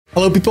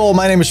Hello people,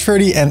 my name is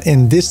Ferdy and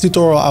in this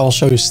tutorial I will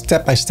show you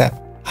step by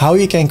step how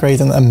you can create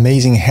an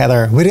amazing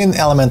header within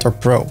Elementor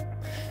Pro.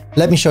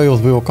 Let me show you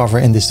what we will cover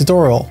in this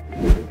tutorial.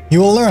 You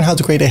will learn how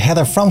to create a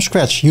header from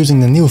scratch using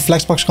the new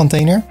Flexbox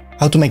container,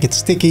 how to make it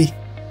sticky,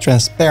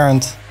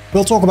 transparent.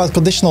 We'll talk about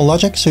conditional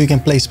logic so you can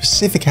place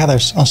specific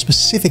headers on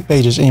specific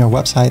pages in your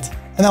website.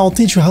 And I will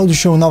teach you how to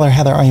show another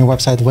header on your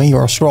website when you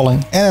are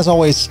scrolling. And as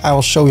always, I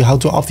will show you how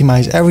to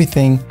optimize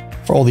everything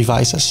for all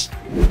devices.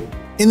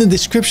 In the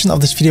description of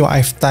this video I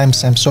have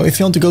timestamps, so if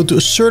you want to go to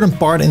a certain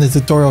part in the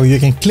tutorial, you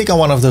can click on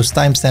one of those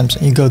timestamps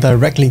and you go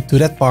directly to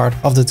that part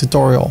of the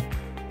tutorial.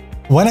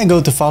 When I go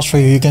to fast for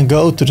you, you can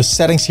go to the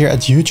settings here at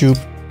YouTube,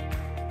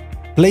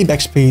 playback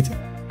speed,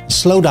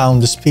 slow down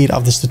the speed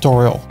of this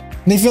tutorial.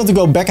 And if you want to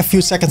go back a few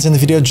seconds in the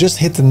video, just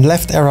hit the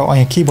left arrow on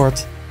your keyboard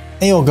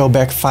and you'll go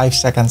back 5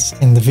 seconds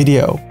in the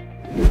video.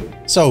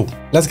 So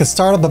let's get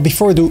started, but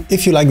before we do,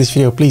 if you like this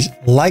video, please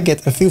like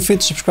it and feel free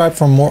to subscribe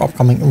for more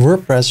upcoming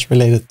WordPress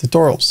related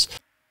tutorials.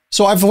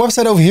 So I have a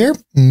website over here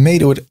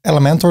made with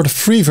Elementor, the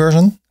free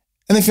version.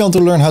 And if you want to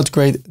learn how to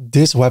create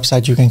this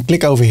website, you can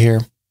click over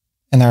here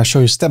and I'll show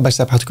you step by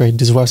step how to create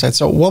this website.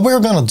 So what we're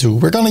going to do,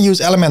 we're going to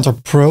use Elementor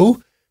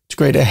Pro to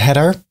create a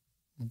header,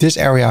 this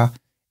area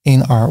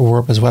in our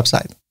WordPress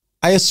website.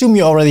 I assume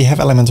you already have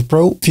Elementor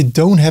Pro. If you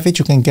don't have it,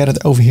 you can get it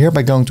over here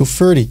by going to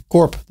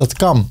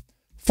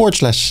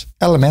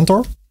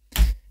ferdycorp.com/Elementor.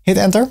 Hit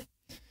enter.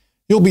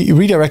 You'll be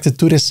redirected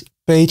to this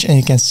page and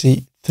you can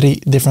see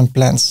 3 different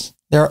plans.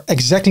 They're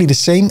exactly the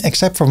same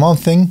except for one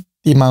thing,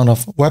 the amount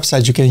of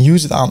websites you can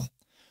use it on.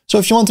 So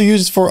if you want to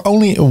use it for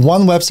only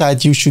one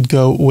website, you should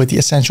go with the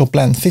essential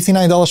plan,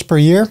 $59 per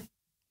year.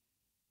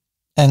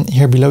 And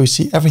here below you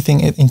see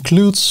everything it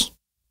includes.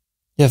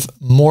 You have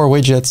more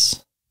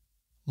widgets,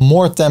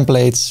 more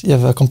templates. You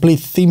have a complete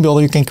theme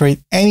builder. You can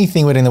create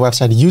anything within the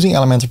website using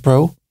Elementor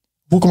Pro.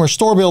 WooCommerce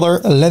store builder,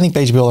 a landing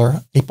page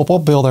builder, a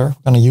pop-up builder.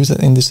 We're going to use it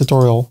in this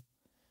tutorial.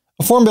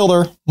 A form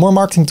builder, more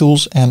marketing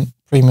tools and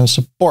premium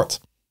support.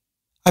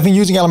 I've been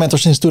using Elementor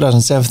since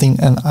 2017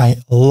 and I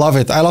love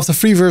it. I love the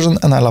free version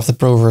and I love the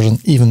pro version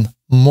even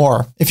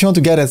more. If you want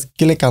to get it,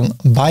 click on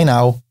buy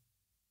now.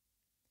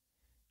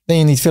 Then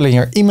you need to fill in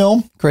your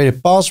email, create a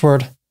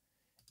password,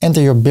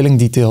 enter your billing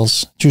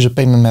details, choose a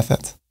payment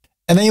method.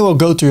 And then you will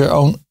go to your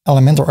own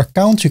Elementor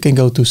account. You can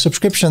go to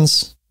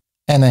subscriptions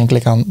and then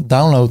click on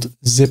download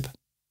zip.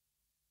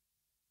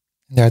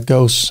 There it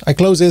goes. I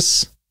close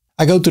this.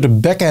 I go to the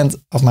back end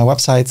of my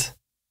website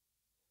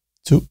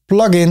to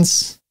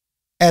plugins,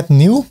 add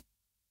new,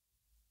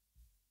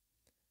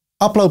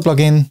 upload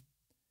plugin,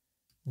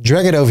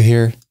 drag it over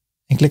here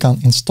and click on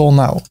install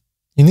now.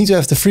 You need to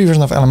have the free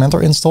version of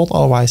Elementor installed,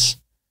 otherwise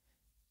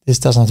this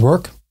does not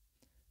work.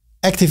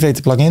 Activate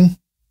the plugin.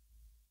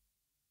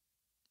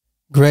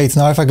 Great.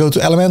 Now if I go to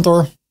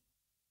Elementor,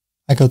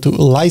 I go to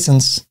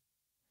license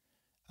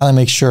and I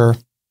make sure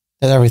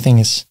that everything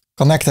is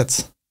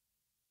connected.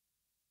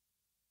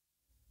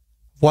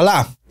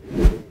 Voila!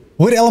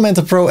 With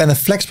Elementor Pro and the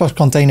Flexbox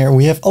container,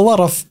 we have a lot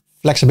of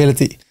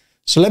flexibility.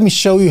 So let me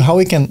show you how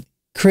we can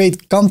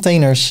create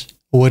containers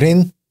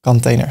within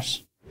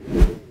containers.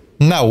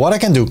 Now what I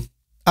can do,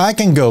 I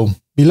can go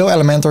below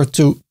Elementor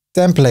to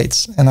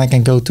templates and I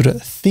can go to the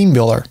theme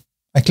builder.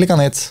 I click on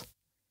it.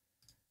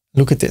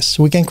 Look at this.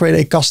 We can create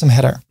a custom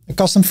header, a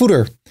custom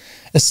footer,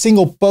 a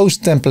single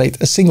post template,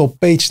 a single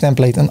page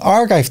template, an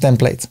archive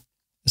template,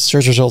 a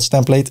search results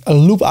template, a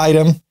loop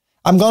item.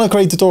 I'm going to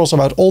create tutorials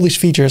about all these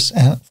features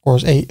and of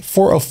course a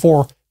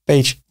 404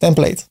 page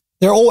template.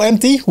 They're all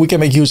empty. We can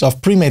make use of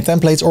pre-made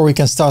templates or we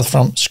can start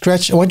from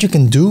scratch. And what you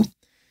can do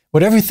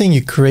with everything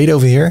you create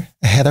over here,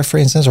 a header for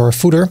instance, or a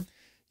footer,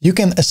 you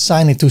can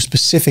assign it to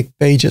specific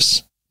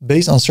pages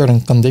based on certain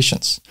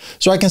conditions.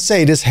 So I can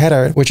say this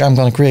header, which I'm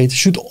going to create,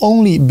 should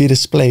only be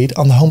displayed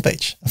on the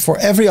homepage. For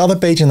every other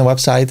page in the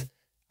website,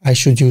 I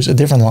should use a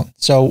different one.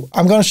 So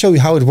I'm going to show you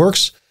how it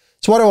works.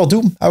 So what I will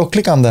do, I will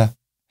click on the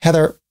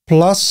header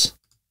plus.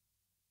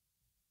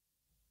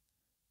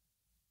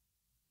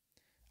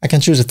 I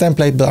can choose a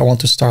template, but I want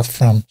to start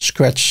from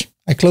scratch.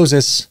 I close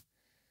this.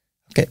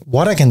 Okay,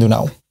 what I can do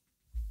now,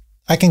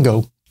 I can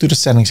go to the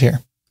settings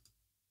here.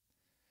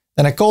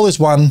 Then I call this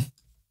one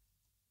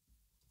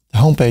the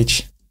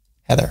homepage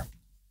header.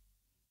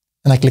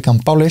 And I click on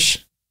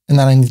publish and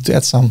then I need to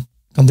add some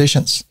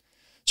conditions.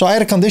 So I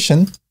add a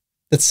condition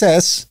that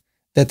says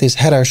that this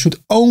header should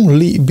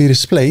only be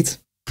displayed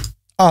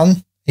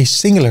on a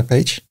singular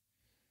page,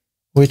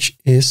 which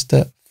is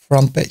the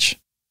front page.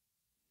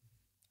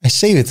 I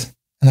save it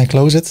and I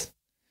close it.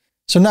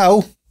 So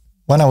now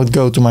when I would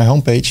go to my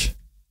homepage,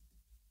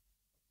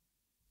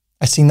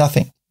 I see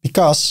nothing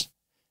because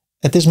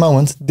at this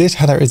moment, this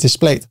header is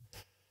displayed.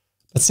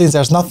 But since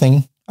there's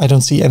nothing, I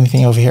don't see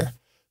anything over here.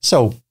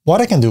 So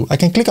what I can do, I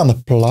can click on the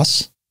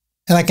plus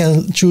and I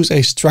can choose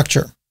a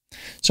structure.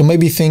 So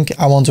maybe think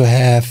I want to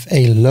have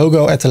a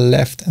logo at the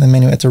left and a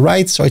menu at the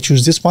right. So I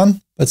choose this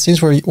one. But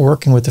since we're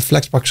working with the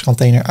Flexbox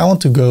container, I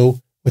want to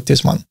go with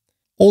this one.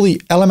 All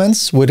the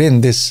elements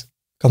within this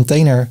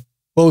container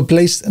will be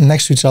placed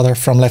next to each other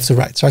from left to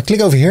right. So I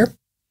click over here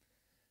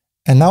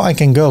And now I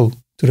can go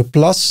to the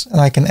plus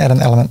and I can add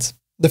an element.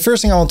 The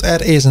first thing I want to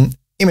add is an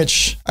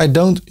image. I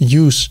don't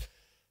use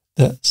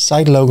the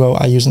site logo,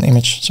 I use an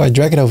image. So I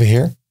drag it over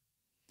here.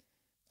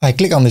 I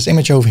click on this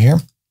image over here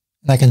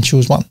and I can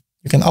choose one.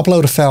 You can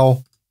upload a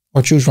file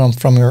or choose one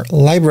from your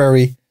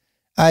library.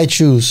 I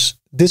choose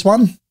this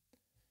one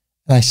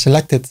and I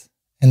select it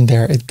and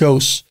there it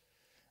goes.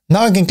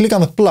 Now I can click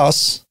on the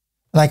plus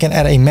and I can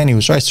add a menu.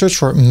 So I search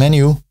for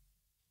menu.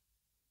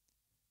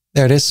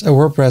 There it is, a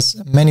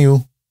WordPress menu.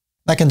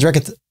 I can drag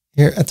it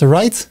here at the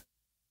right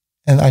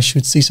and I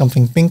should see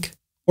something pink,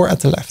 or at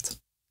the left.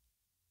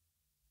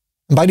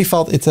 And by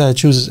default, it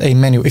chooses a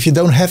menu. If you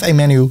don't have a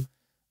menu,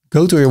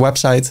 go to your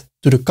website,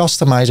 to the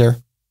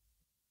customizer,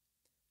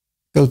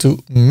 go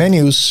to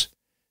menus,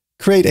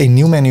 create a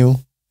new menu.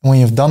 And when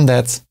you've done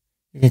that,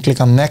 you can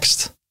click on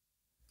next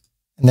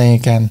and then you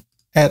can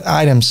add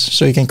items.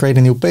 So you can create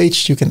a new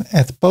page. You can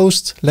add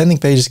posts, landing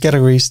pages,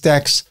 categories,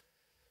 tags.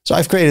 So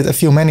I've created a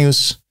few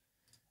menus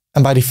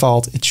and by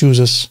default, it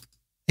chooses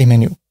a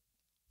menu,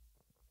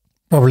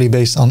 probably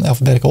based on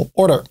alphabetical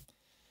order.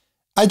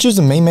 I choose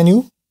the main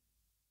menu.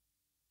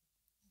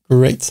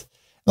 Great.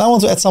 Now I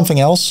want to add something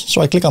else.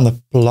 So I click on the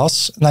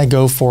plus and I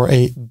go for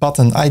a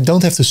button. I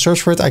don't have to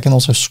search for it. I can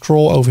also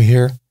scroll over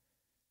here.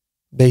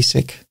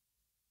 Basic.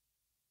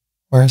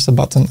 Where's the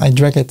button? I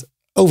drag it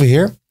over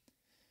here.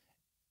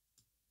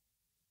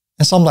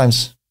 And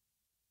sometimes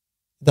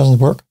it doesn't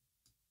work.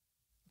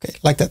 Okay,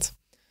 like that.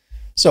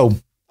 So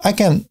I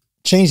can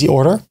change the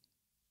order.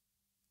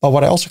 But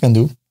what I also can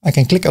do, I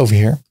can click over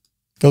here,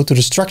 go to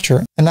the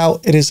structure, and now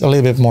it is a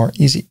little bit more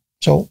easy.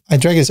 So I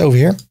drag this over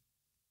here.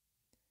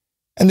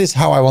 And this is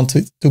how I want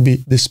it to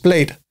be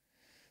displayed.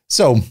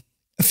 So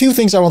a few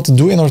things I want to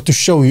do in order to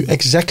show you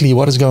exactly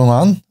what is going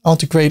on. I want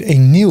to create a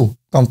new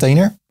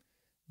container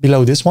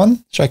below this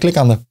one. So I click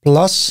on the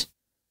plus.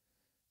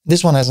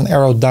 This one has an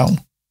arrow down.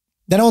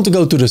 Then I want to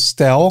go to the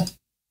style.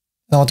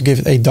 And I want to give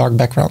it a dark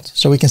background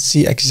so we can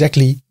see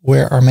exactly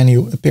where our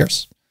menu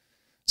appears.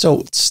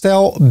 So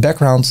style,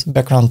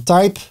 background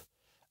type.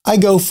 I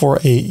go for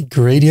a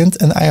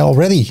gradient and I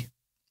already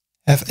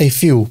have a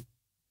few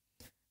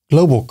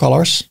global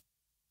colors.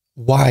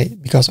 Why?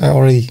 Because I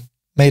already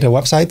made a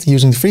website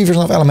using the free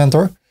version of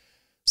Elementor.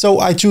 So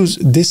I choose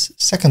this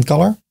second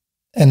color.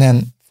 And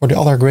then for the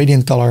other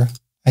gradient color,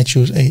 I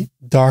choose a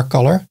dark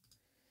color.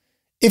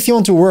 If you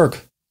want to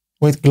work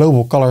with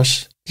global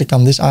colors, click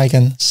on this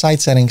icon,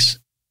 site settings,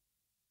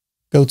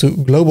 go to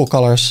global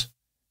colors.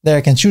 There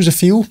you can choose a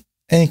few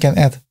and you can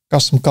add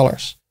custom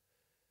colors.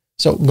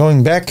 So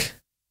going back,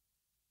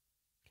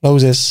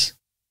 close this,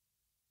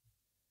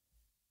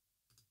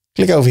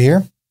 click over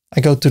here. I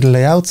go to the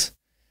layout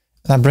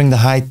and I bring the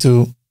height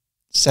to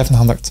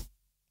 700.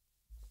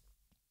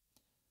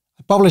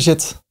 I publish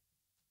it.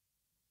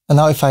 And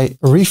now if I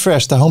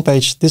refresh the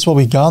homepage, this will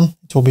be gone.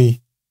 It will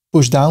be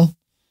pushed down.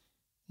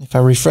 If I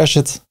refresh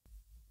it,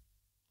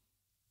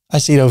 I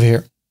see it over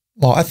here.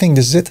 Well, I think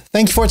this is it.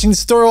 Thank you for watching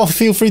this tutorial.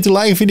 Feel free to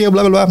like the video,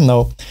 blah, blah, blah.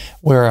 No,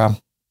 we're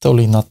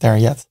totally not there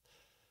yet.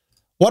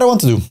 What I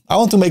want to do, I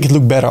want to make it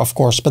look better, of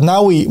course, but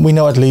now we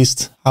know at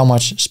least how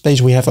much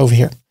space we have over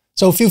here.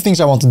 So a few things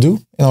I want to do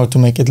in order to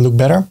make it look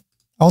better.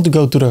 I want to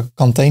go to the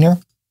container.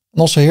 And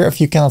also here,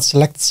 if you cannot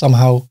select it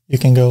somehow, you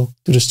can go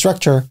to the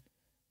structure,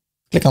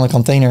 click on the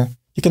container.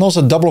 You can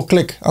also double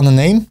click on the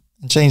name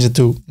and change it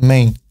to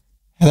main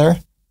header.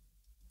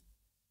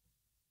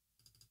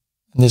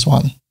 And this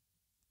one,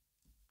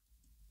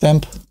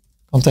 temp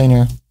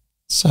container.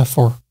 It's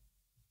for a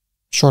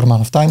short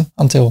amount of time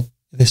until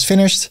it is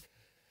finished.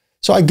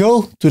 So I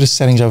go to the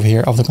settings over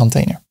here of the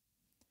container.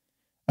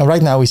 And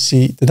right now we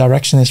see the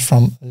direction is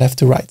from left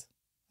to right.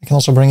 I can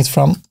also bring it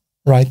from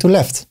right to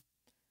left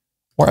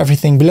or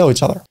everything below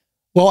each other.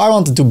 Well, I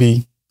want it to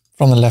be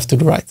from the left to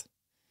the right.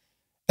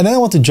 And then I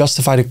want to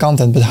justify the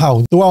content, but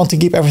how? Do I want to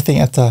keep everything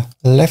at the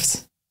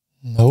left?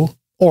 No.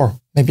 Or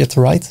maybe at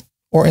the right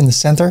or in the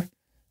center?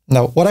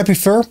 No. What I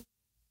prefer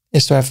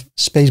is to have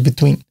space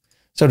between.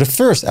 So the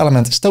first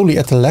element is totally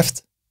at the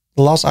left.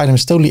 The last item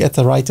is totally at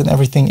the right and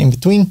everything in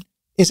between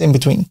is in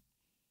between. You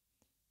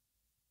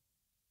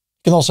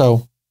can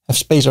also have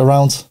space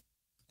around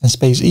and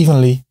space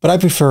evenly, but I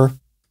prefer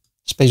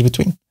space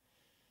between.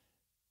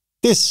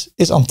 This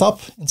is on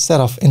top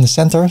instead of in the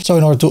center. So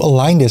in order to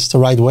align this the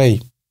right way,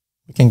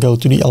 we can go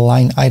to the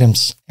align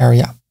items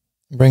area,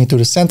 bring it to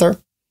the center.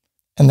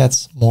 And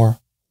that's more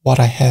what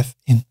I have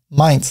in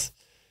mind.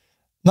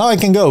 Now I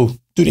can go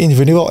to the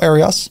individual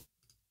areas,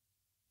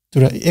 to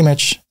the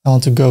image. I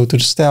want to go to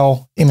the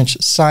style, image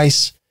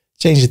size,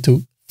 change it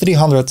to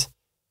 300.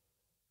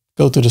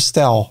 Go to the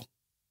style,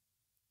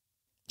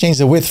 change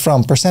the width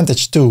from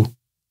percentage to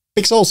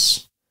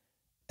pixels.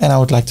 And I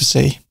would like to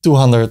say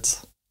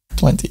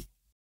 220.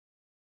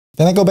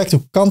 Then I go back to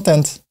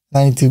content and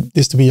I need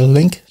this to be a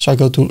link. So I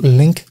go to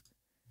link,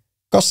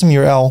 custom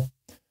URL,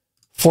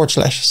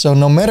 /. So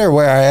no matter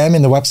where I am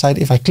in the website,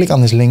 if I click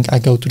on this link, I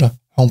go to the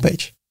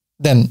homepage.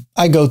 Then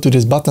I go to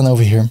this button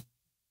over here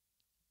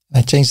and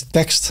I change the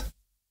text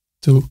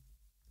to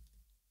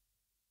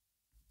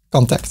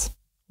contact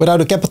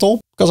without a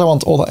capital, because I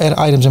want all the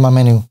items in my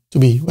menu to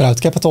be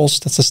without capitals.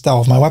 That's the style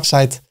of my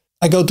website.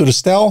 I go to the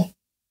style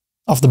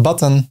of the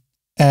button,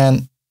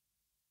 and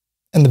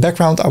in the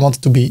background, I want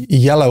it to be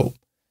yellow.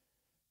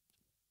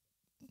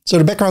 So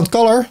the background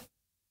color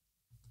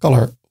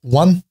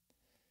 1.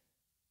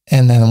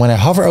 And then when I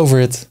hover over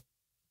it,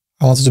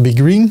 I want it to be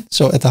green.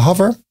 So at the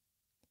hover,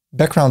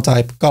 background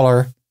type,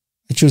 color,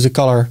 I choose the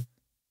color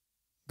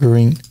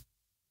green,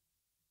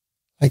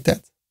 like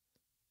that.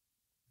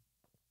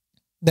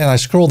 Then I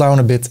scroll down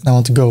a bit and I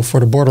want to go for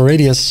the border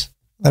radius.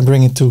 I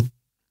bring it to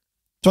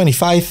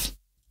 25,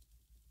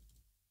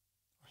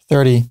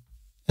 30,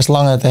 as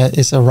long as there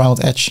is a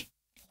round edge,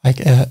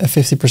 like a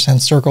 50%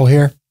 circle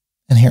here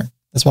and here.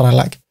 That's what I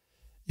like.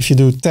 If you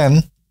do 10,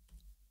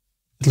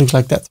 it looks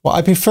like that. Well,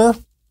 I prefer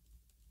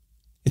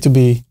it to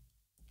be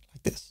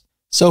like this.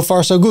 So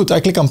far, so good. I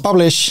click on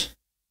publish.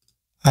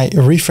 I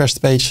refresh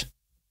the page.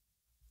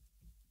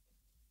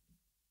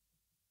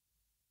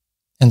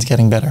 And it's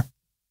getting better.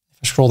 If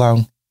I scroll down,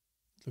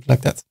 it looks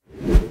like that.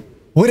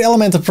 With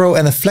Elementor Pro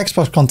and the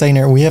Flexbox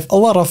container, we have a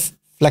lot of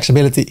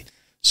flexibility.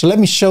 So let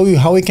me show you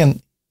how we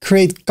can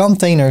create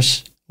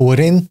containers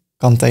within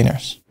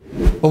containers.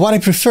 But what I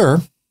prefer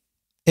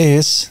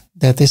is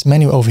that this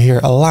menu over here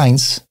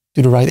aligns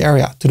to the right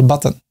area, to the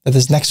button that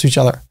is next to each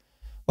other.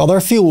 Well, there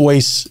are a few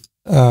ways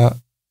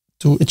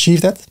to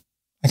achieve that.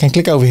 I can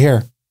click over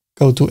here,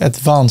 go to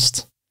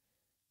advanced,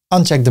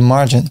 uncheck the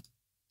margin,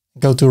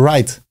 go to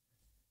right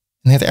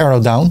and hit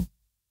arrow down,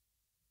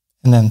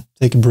 and then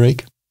take a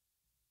break.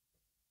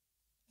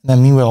 And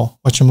then meanwhile,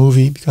 watch a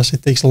movie because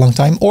it takes a long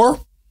time. Or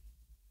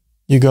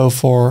you go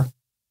for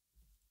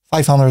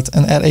 500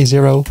 and add a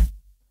 0.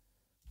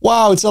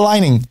 Wow, it's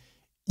aligning.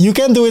 You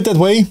can do it that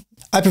way.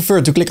 I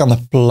prefer to click on the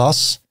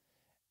plus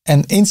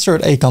and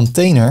insert a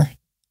container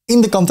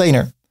in the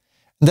container.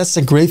 And that's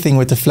the great thing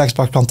with the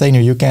Flexbox container.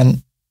 You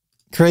can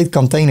create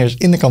containers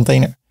in the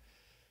container.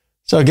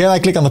 So again, I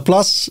click on the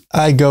plus,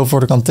 I go for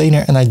the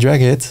container and I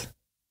drag it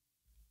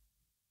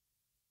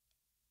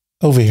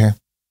over here,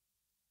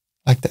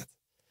 like that.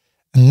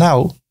 And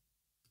now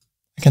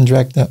I can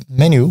drag the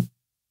menu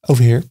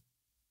over here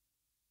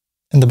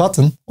and the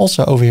button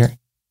also over here.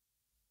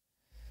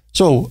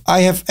 So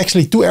I have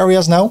actually two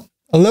areas now,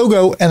 a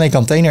logo and a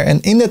container.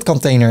 And in that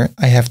container,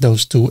 I have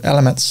those two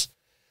elements,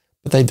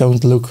 but they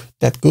don't look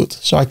that good.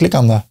 So I click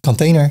on the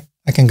container.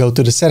 I can go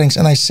to the settings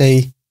and I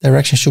say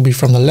direction should be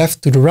from the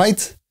left to the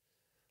right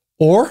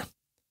or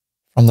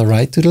from the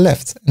right to the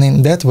left. And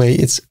in that way,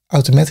 it's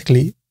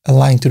automatically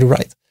aligned to the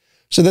right.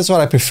 So that's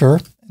what I prefer.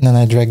 And then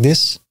I drag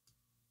this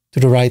to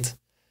the right.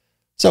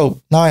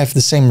 So now I have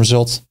the same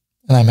result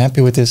and I'm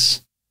happy with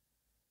this.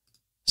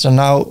 So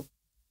now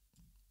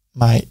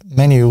my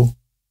menu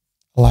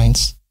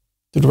aligns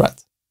to the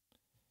right.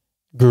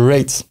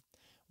 Great.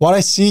 What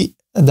I see,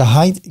 the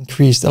height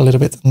increased a little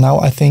bit. Now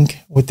I think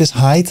with this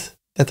height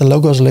that the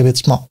logo is a little bit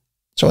small.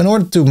 So in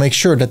order to make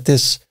sure that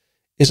this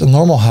is a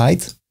normal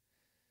height,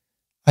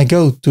 I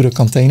go to the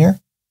container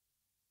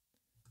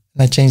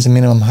and I change the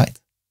minimum height.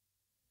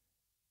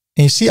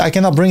 And you see, I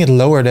cannot bring it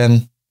lower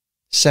than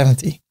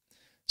 70.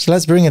 So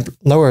let's bring it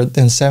lower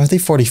than 70,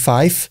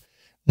 45.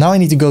 Now I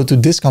need to go to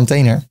this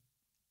container,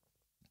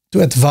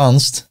 to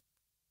advanced,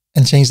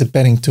 and change the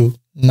padding to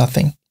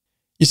nothing.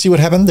 You see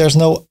what happened? There's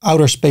no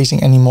outer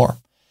spacing anymore.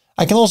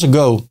 I can also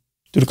go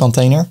to the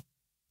container,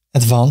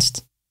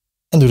 advanced,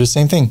 and do the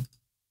same thing,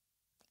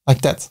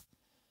 like that.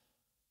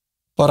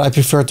 But I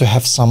prefer to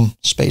have some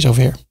space over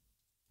here.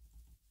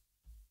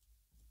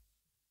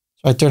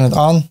 So I turn it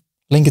on,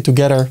 link it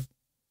together,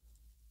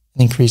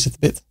 and increase it a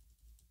bit.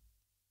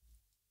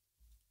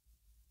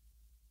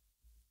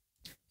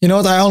 You know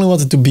what? I only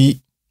want it to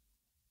be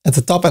at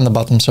the top and the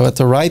bottom. So at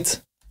the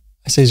right,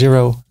 I say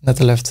 0, and at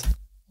the left,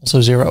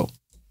 also 0.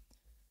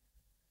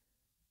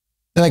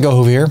 Then I go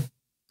over here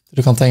to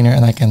the container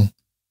and I can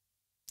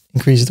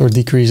increase it or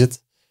decrease it.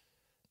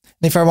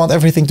 And if I want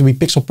everything to be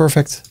pixel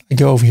perfect, I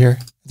go over here,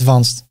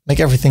 advanced, make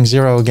everything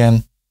 0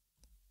 again.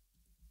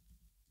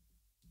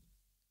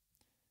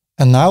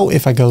 And now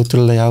if I go to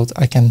the layout,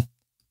 I can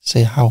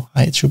say how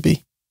high it should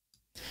be.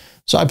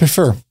 So I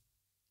prefer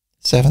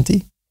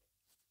 70.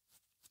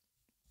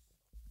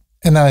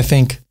 And then I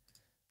think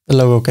the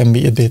logo can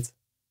be a bit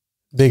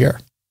bigger.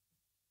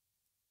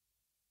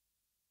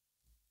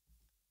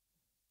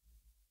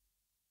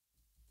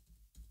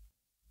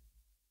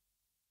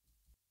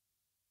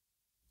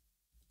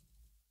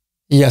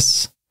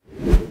 Yes.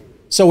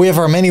 So we have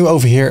our menu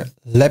over here.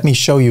 Let me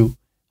show you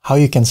how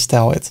you can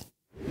style it.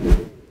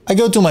 I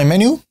go to my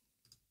menu.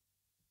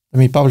 Let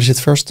me publish it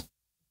first.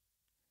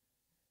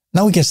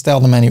 Now we can style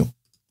the menu.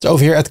 So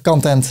over here at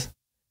content,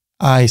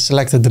 I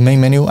selected the main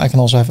menu. I can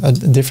also have a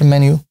different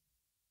menu.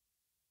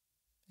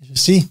 As you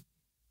see,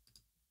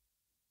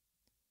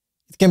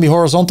 it can be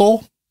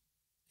horizontal.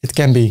 It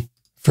can be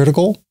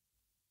vertical.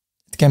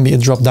 It can be a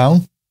drop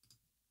down.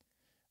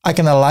 I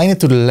can align it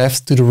to the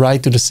left, to the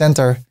right, to the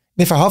center. And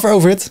if I hover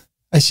over it,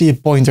 I see a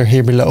pointer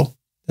here below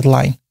that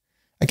line.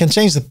 I can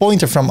change the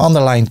pointer from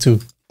underline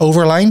to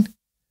overline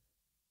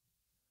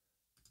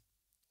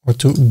or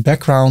to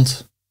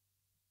background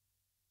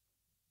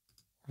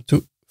Go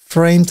to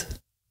framed.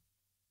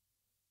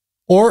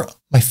 Or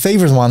my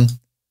favorite one,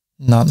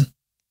 none.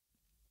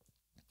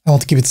 I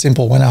want to keep it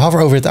simple. When I hover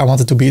over it, I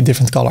want it to be a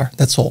different color.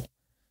 That's all.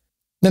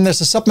 Then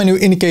there's a submenu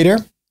indicator.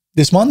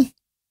 This one.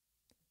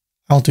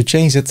 I want to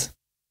change it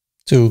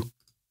to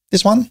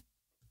this one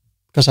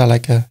because I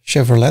like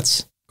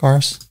Chevrolet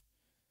cars.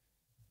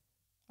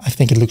 I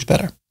think it looks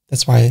better.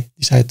 That's why I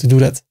decided to do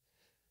that.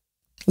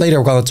 Later,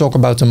 we're going to talk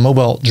about the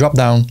mobile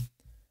drop-down.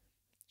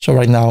 So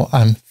right now,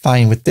 I'm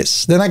fine with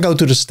this. Then I go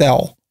to the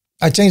style.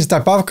 I change the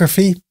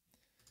typography.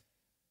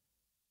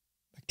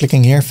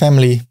 Clicking here,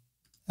 family,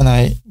 and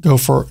I go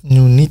for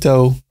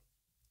Nunito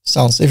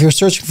Sans. If you're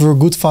searching for a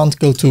good font,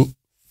 go to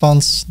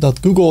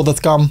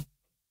fonts.google.com.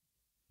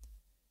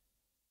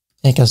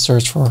 You can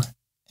search for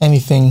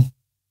anything.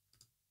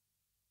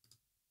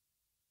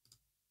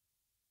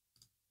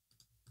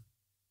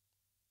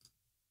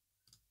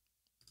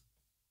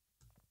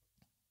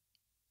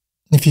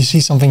 If you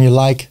see something you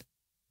like,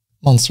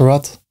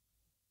 Montserrat,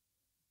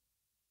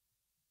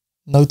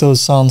 Noto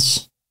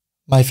Sans,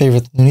 my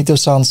favorite Nunito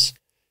Sans,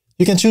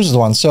 you can choose the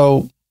one.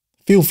 So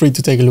feel free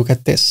to take a look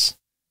at this.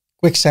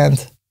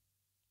 Quicksand.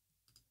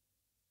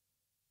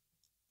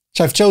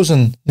 So I've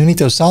chosen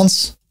Nunito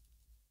Sans.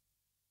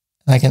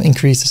 And I can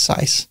increase the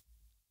size.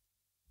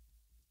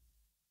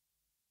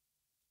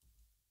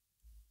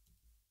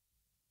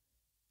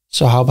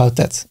 So how about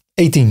that?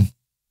 18.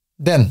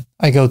 Then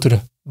I go to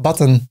the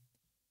button,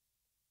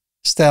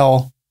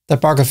 style,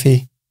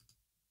 typography.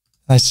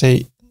 I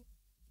say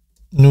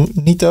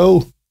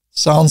Nunito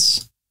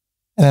Sans.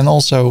 And then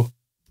also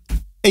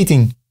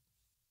 18.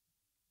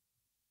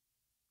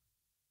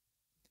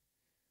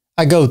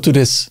 I go to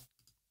this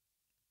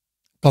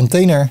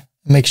container,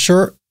 make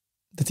sure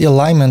that the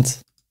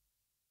alignment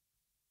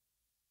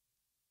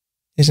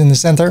is in the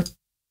center,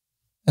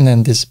 and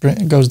then this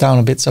goes down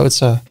a bit, so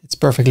it's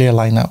perfectly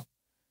aligned now.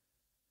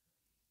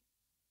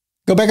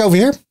 Go back over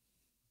here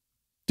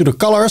to the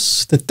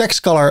colors. The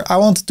text color, I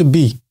want it to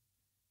be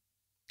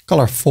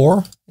color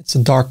 4. It's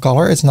a dark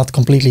color. It's not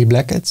completely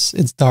black. It's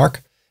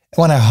dark.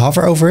 And when I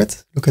hover over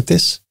it, look at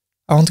this.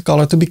 I want the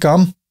color to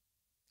become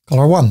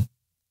color 1.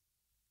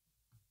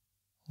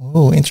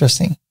 Oh,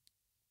 interesting.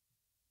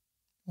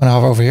 When I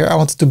hover over here, I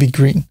want it to be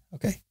green.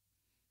 Okay.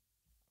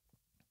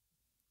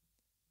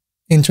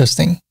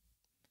 Interesting.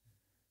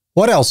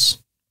 What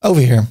else? Over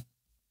here,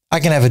 I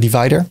can have a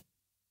divider.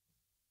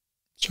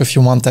 So if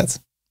you want that,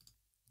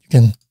 you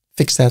can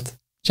fix that,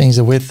 change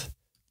the width,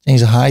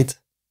 change the height.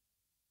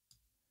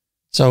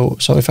 So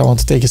if I want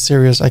to take it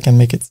serious, I can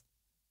make it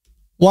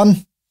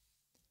 1,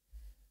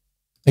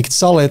 make it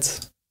solid,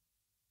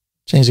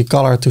 change the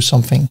color to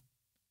something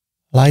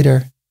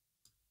lighter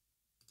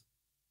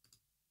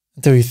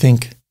until you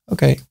think,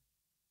 okay,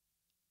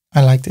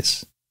 I like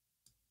this.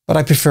 But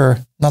I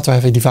prefer not to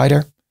have a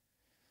divider.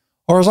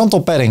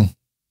 Horizontal padding.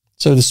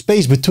 So the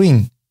space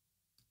between,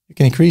 you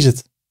can increase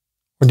it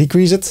or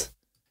decrease it.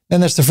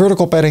 Then there's the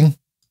vertical padding.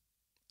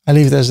 I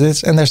leave it as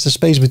this. And there's the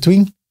space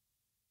between.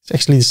 It's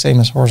actually the same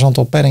as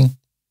horizontal padding.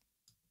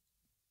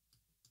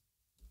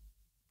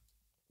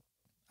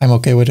 I'm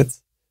okay with it.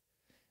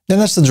 Then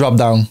there's the drop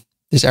down,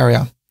 this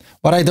area.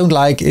 What I don't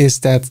like is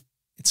that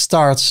it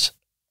starts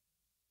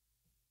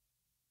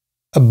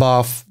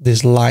above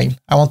this line.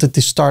 I want it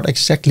to start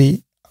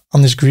exactly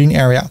on this green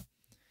area.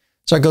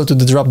 So I go to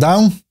the drop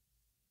down.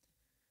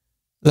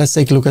 Let's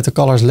take a look at the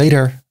colors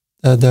later.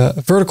 The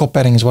vertical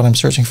padding is what I'm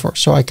searching for.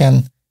 So I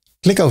can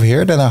click over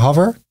here, then I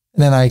hover,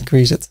 and then I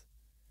increase it.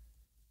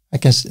 I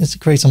can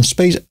create some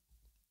space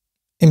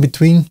in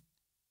between.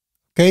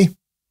 Okay.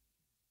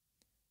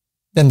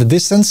 Then the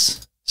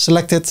distance,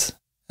 select it,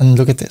 and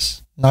look at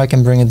this. Now I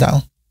can bring it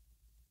down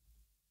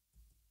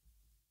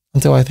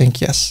until I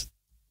think, yes,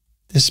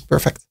 this is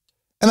perfect.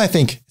 And I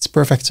think it's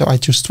perfect. So I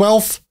choose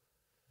 12.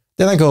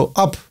 Then I go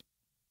up.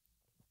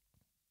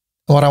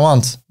 What I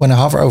want, when I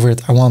hover over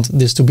it, I want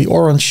this to be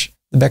orange,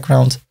 the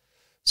background.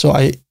 So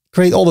I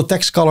create all the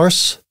text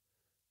colors.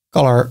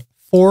 Color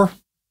 4.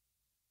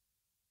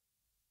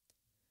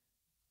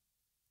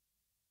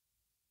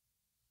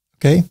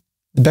 Okay,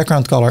 the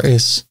background color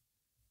is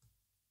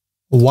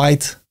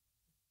white.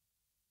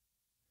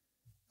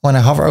 When I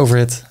hover over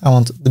it, I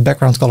want the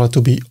background color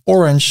to be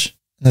orange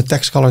and the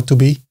text color to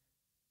be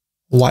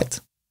white.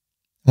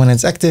 When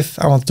it's active,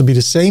 I want it to be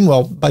the same,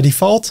 well, by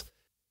default.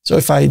 So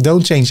if I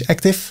don't change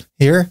active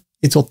here,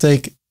 it will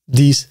take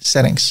these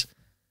settings.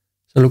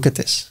 So look at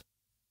this.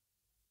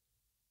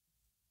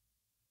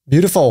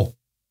 Beautiful.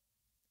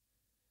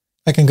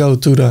 I can go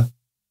to the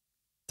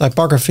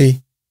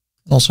typography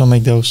and also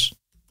make those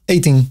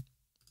 18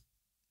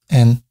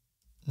 and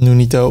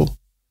Nunito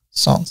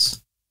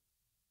Sans.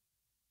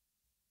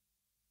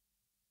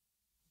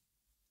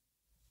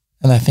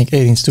 And I think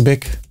 18 is too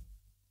big.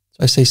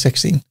 So I say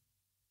 16.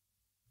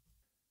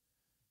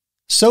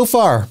 So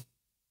far,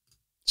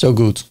 so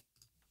good.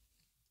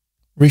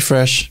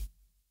 Refresh.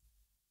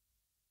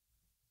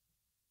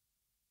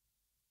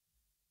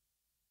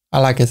 I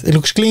like it. It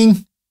looks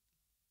clean.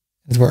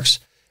 It works.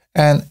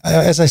 And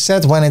as I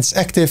said, when it's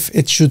active,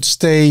 it should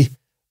stay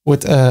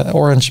with an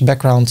orange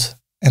background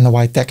and a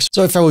white text.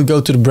 So if I would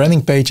go to the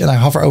branding page and I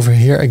hover over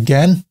here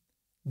again,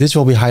 this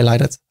will be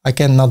highlighted. I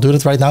cannot do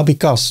that right now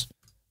because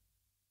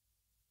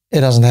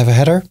it doesn't have a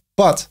header,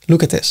 but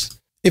look at this.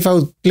 If I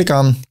would click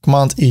on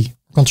Command E,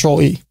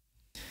 Control E,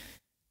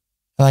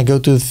 and I go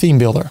to the theme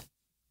builder,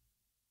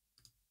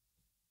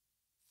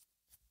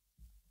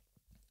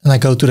 and I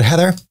go to the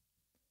header,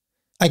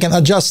 I can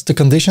adjust the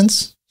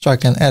conditions. So I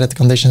can edit the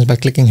conditions by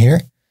clicking here.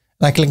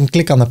 And I can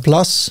click on the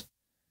plus,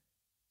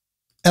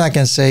 and I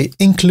can say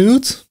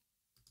include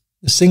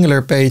the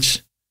singular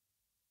page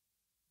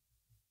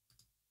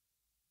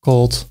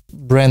called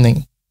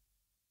branding.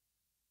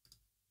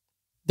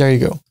 There you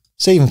go.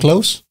 Save and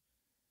close.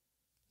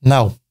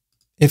 Now,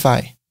 if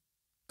I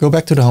go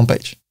back to the home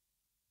page,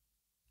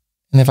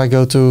 and if I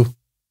go to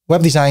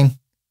web design,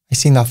 I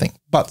see nothing.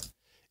 But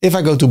if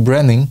I go to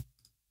branding,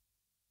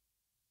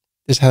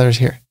 this header is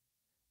here.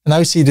 And now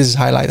you see this is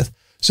highlighted.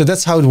 So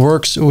that's how it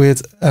works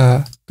with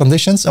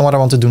conditions. And what I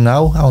want to do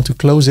now, I want to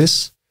close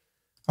this.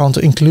 I want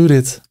to include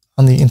it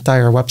on the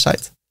entire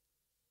website.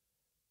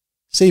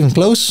 Save and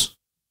close.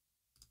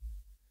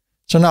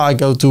 So now I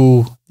go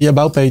to the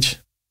About page.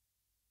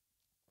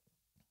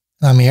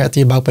 And I'm here at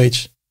the About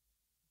page.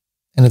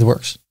 And it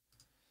works.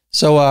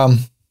 So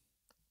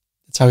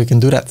that's how you can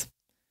do that.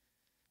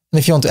 And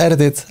if you want to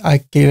edit it, I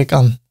click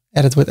on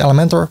Edit with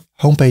Elementor,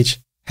 Homepage,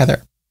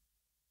 Header.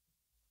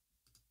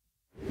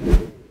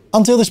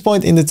 Until this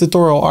point in the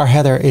tutorial, our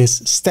header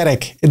is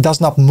static. It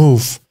does not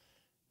move.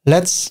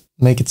 Let's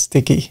make it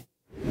sticky.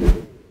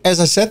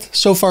 As I said,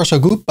 so far so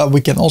good, but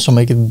we can also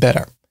make it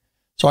better.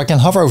 So I can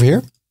hover over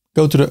here,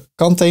 go to the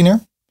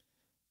container,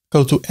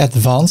 go to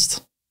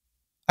Advanced.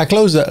 I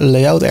close the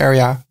layout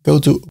area, go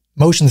to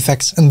Motion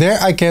Effects, and there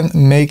I can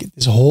make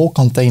this whole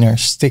container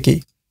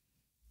sticky.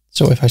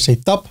 So if I say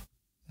top,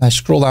 and I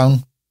scroll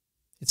down,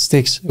 it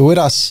sticks with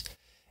us.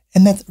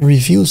 And that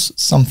reveals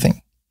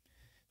something.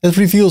 It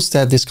reveals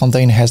that this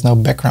container has no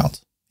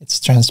background.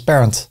 It's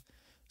transparent.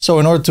 So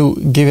in order to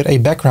give it a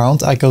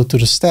background, I go to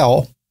the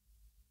style,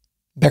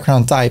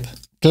 background type,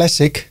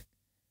 classic,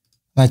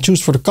 and I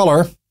choose for the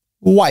color,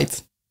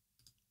 white.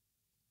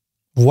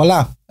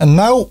 Voila. And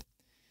now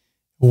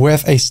we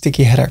have a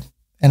sticky header,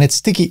 and it's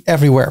sticky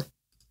everywhere.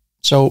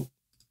 So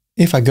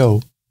if I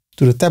go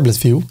to the tablet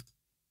view,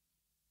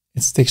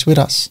 it sticks with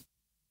us.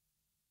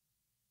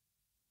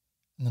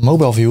 In the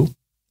mobile view,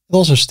 it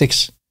also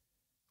sticks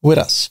with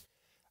us.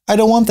 I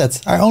don't want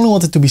that. I only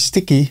want it to be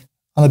sticky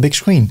on a big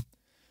screen.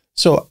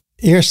 So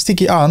here,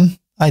 sticky on,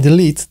 I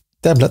delete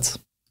tablet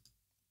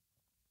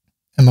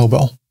and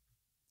mobile.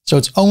 So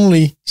it's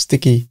only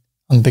sticky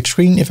on the big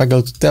screen. If I go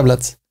to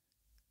tablet,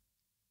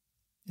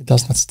 it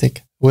does not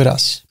stick with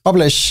us.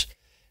 Publish.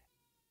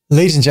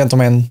 Ladies and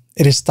gentlemen,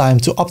 it is time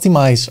to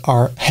optimize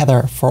our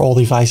header for all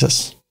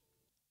devices.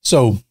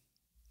 So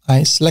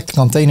I select the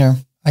container,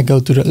 I go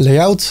to the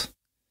layout,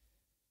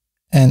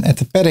 and at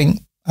the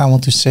padding, I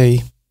want to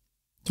say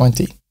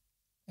 20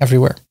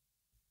 everywhere,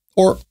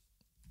 or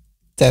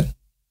 10.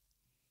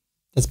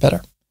 That's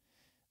better.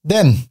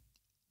 Then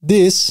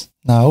this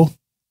now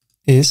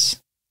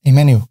is a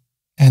menu,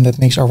 and that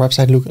makes our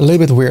website look a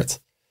little bit weird.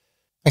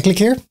 I click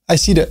here, I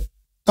see the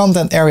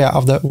content area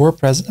of the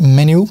WordPress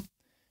menu.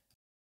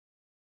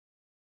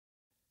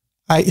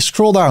 I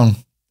scroll down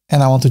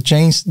and I want to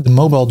change the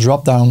mobile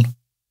drop down,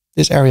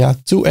 this area,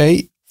 to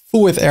a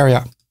full width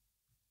area.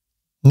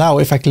 Now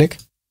if I click,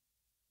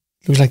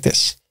 it looks like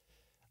this.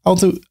 I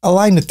want to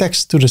align the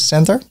text to the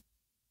center.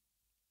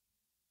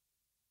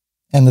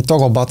 And the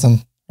toggle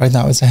button, right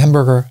now it's a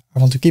hamburger. I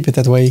want to keep it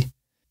that way.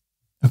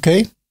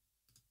 Okay.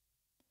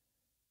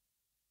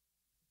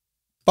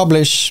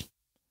 Publish.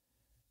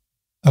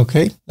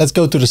 Okay, let's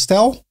go to the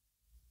style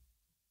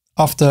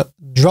of the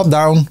drop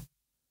down.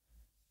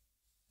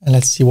 And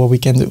let's see what we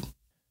can do.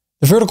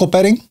 The vertical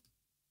padding.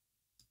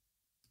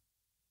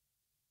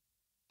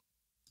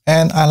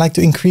 And I like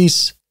to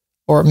increase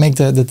or make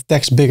the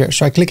text bigger.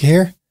 So I click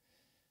here.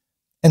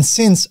 And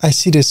since I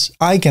see this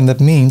icon,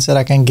 that means that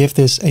I can give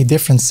this a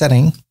different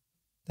setting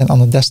than on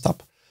the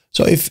desktop.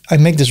 So if I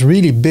make this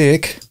really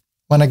big,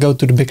 when I go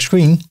to the big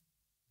screen,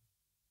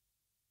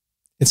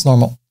 it's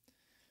normal.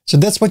 So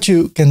that's what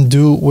you can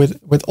do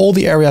with all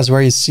the areas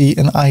where you see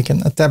an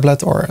icon, a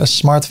tablet or a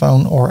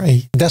smartphone or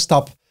a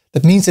desktop.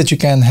 That means that you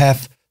can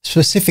have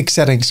specific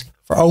settings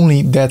for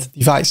only that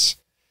device.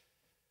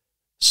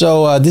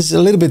 So this is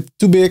a little bit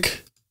too big.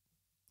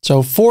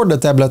 So for the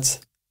tablet,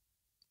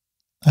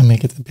 I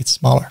make it a bit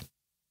smaller.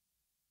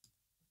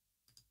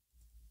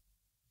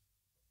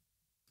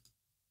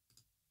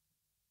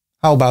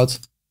 How about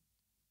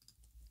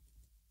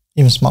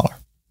even smaller?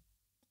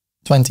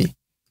 20.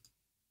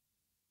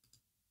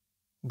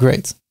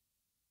 Great.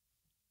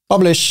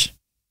 Publish.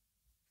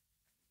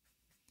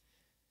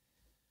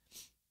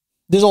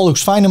 This all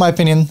looks fine in my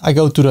opinion. I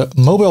go to the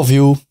mobile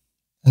view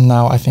and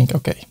now I think,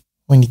 okay,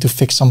 we need to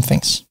fix some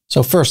things.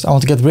 So first I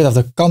want to get rid of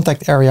the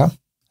contact area.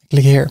 I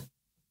click here.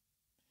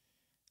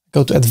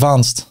 Go to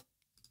advanced.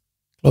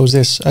 Close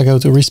this. I go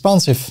to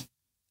responsive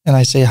and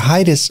I say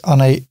hide this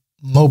on a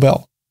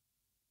mobile.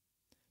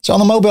 So on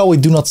the mobile, we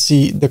do not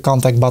see the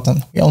contact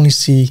button. We only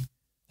see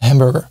the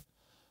hamburger.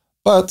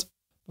 But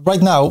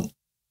right now,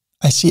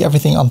 I see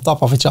everything on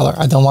top of each other.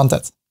 I don't want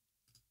that.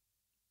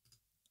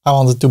 I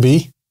want it to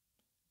be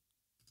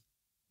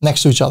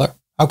next to each other.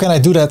 How can I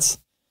do that?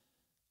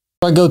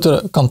 I go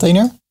to the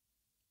container,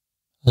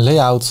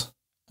 layout,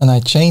 and I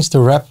change the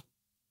wrap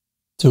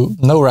to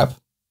no wrap.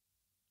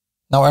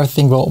 Now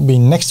everything will be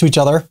next to each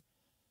other.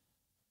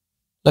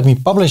 Let me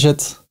publish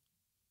it.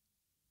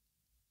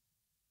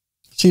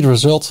 See the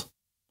result.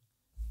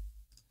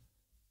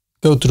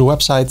 Go to the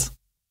website.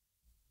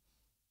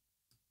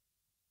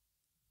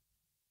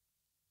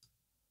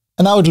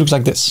 And now it looks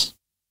like this.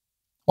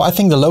 Well, I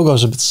think the logo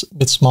is a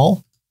bit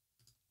small.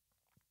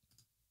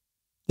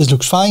 This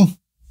looks fine.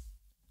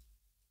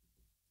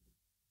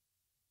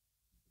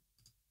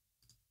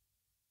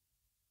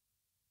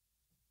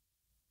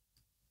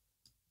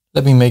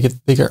 Let me make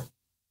it bigger.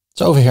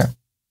 So over here,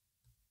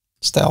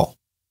 style.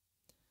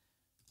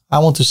 I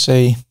want to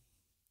say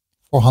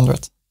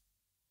 400.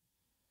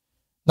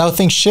 Now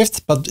things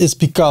shift, but it's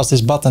because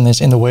this button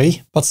is in the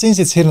way. But since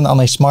it's hidden on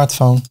a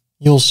smartphone,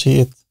 you'll see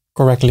it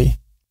correctly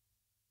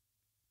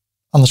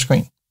on the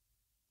screen.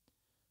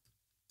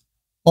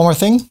 One more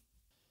thing.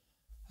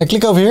 I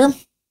click over here,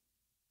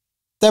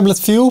 tablet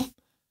view.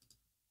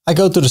 I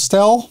go to the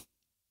style,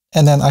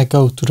 and then I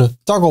go to the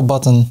toggle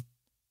button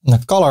and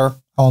the color.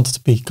 I want it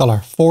to be color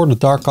 4, the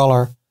dark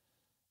color.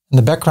 And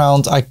the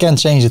background, I can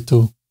change it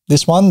to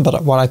this one,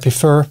 but what I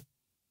prefer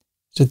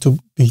is it to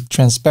be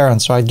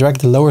transparent. So I drag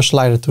the lower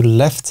slider to the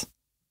left,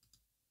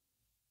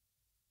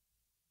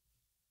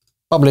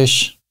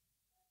 publish,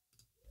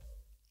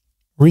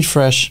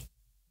 refresh.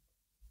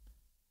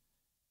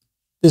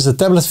 This is the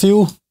tablet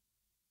view.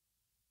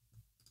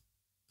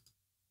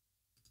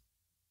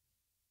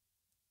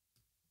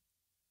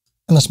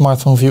 And the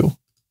smartphone view.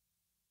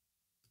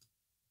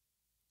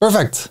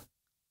 Perfect.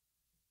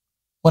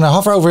 When I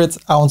hover over it,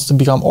 I want it to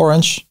become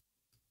orange.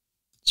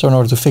 So in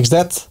order to fix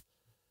that,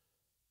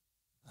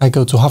 I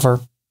go to hover,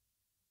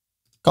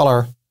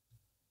 color,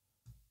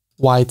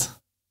 white,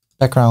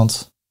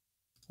 background,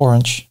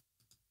 orange.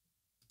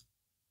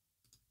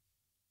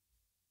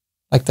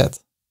 Like that.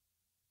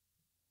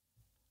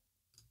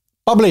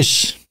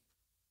 Publish.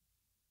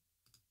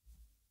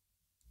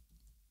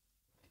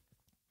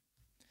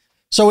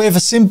 So we have a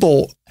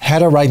simple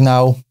header right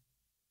now.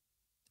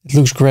 It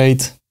looks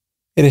great.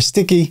 It is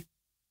sticky.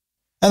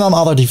 And on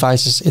other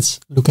devices, it's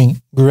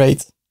looking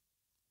great.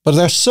 But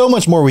there's so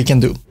much more we can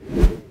do.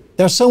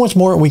 There's so much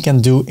more we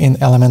can do in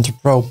Elementor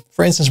Pro.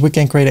 For instance, we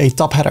can create a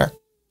top header.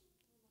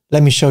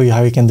 Let me show you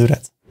how you can do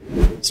that.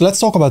 So let's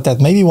talk about that.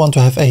 Maybe you want to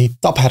have a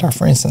top header,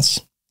 for instance.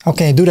 How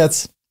can you do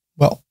that?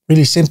 Well,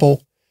 really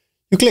simple.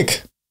 You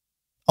click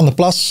on the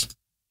plus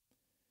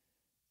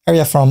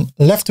area from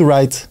left to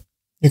right.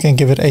 You can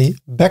give it a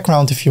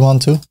background if you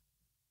want to.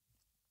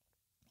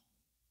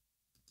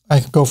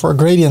 I can go for a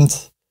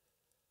gradient,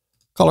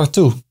 color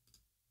 2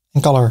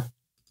 and color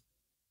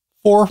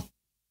 4.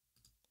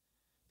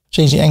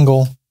 Change the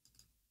angle.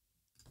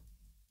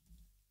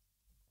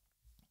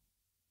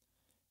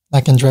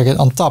 I can drag it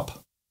on top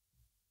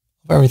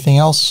of everything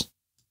else.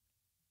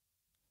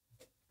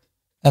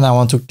 And I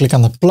want to click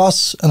on the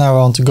plus and I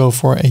want to go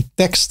for a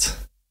text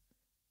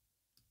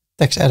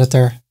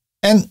editor.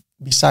 And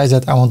besides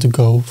that, I want to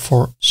go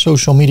for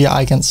social media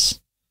icons,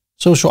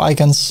 social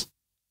icons.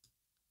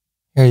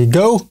 Here you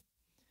go.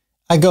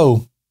 I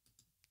go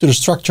to the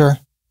structure,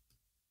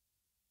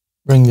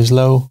 bring this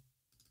low,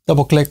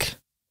 double click,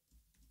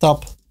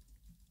 top,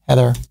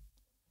 header.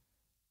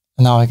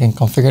 And now I can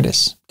configure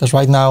this. Because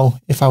right now,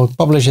 if I would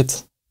publish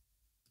it,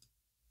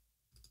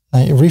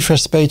 I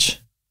refresh the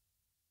page,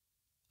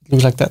 it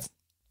looks like that.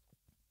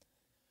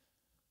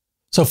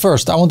 So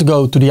first, I want to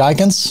go to the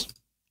icons.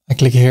 I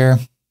click here.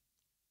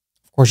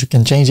 Of course, you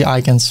can change the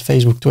icons,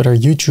 Facebook, Twitter,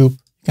 YouTube.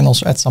 You can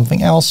also add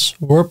something else,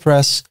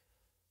 WordPress,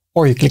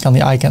 or you click on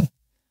the icon.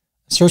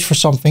 Search for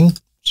something.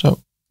 So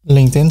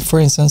LinkedIn, for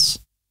instance.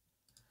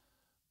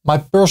 My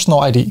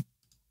personal ID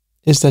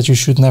is that you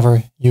should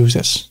never use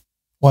this.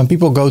 When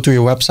people go to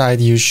your website,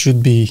 you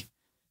should be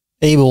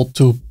able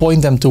to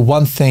point them to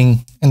one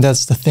thing, and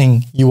that's the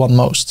thing you want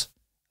most.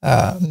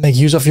 Make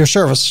use of your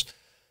service.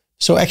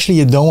 So actually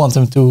you don't want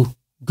them to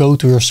go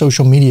to your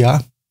social media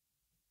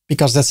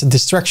because that's a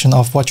distraction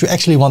of what you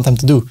actually want them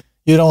to do.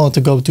 You don't want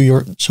to go to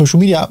your social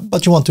media,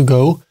 but you want to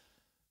go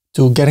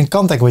to get in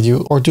contact with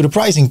you or to the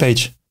pricing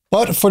page.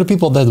 But for the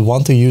people that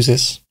want to use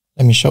this,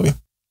 let me show you.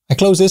 I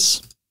close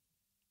this.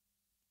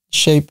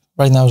 Shape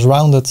right now is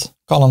rounded,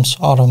 columns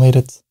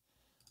automated.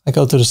 I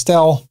go to the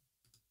style.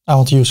 I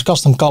want to use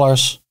custom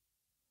colors.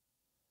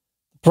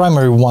 The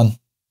primary one,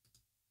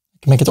 I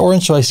can make it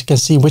orange so I can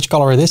see which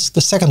color it is.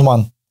 The second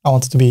one, I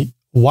want it to be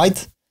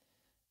white.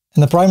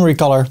 And the primary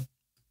color,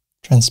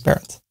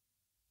 transparent.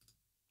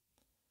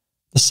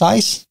 The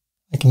size,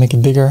 I can make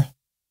it bigger.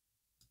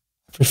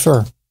 I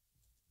prefer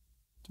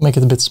to make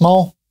it a bit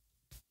small.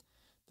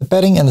 The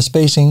padding and the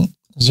spacing,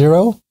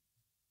 0.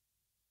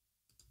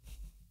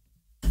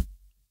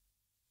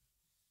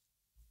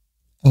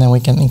 And then we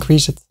can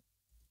increase it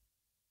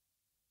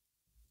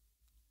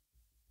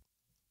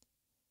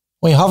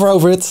When you hover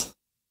over it,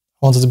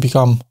 I want it to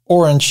become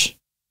orange.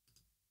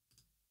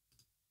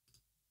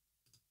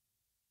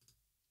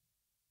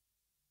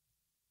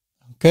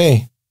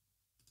 Okay.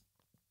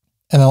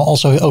 And then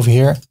also over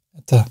here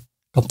at the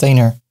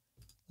container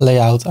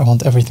layout, I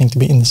want everything to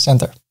be in the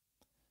center.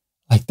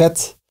 Like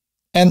that.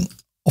 And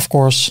of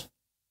course,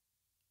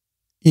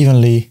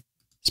 evenly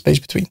space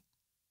between.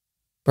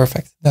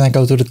 Perfect. Then I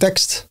go to the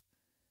text.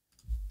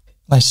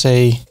 And I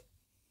say,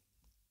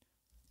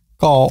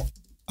 call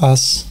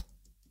us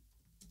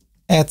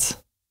at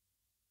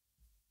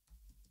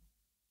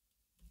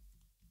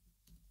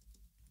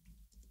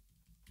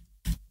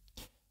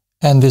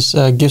and this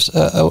gives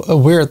a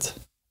weird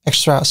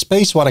extra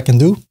space. What I can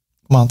do,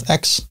 Command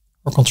X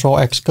or Control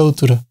X, go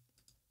to the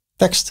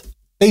text,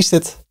 paste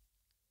it.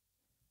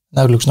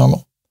 Now it looks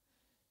normal.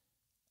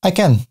 I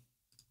can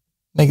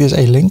make this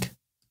a link.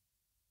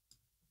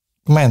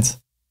 Command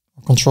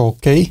or Control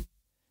K.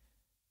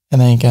 And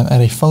then you can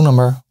add a phone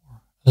number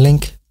or a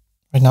link.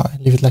 Right now I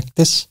leave it like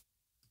this.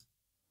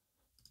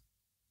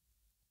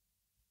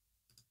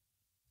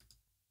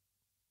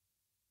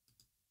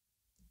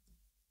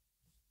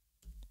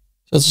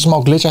 So it's a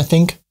small glitch, I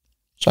think.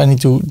 So I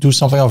need to do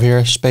something over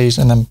here, space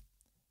and then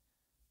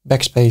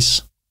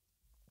backspace.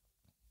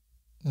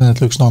 And it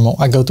looks normal.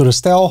 I go to the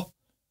style,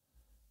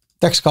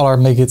 text color,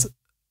 make it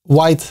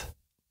white.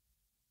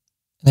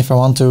 And if I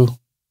want to,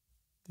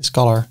 this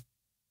color,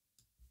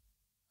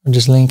 or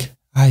this link,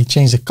 I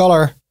change the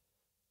color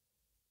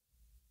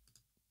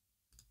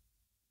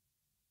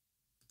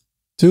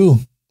to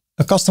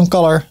a custom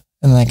color,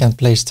 and then I can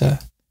place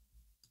the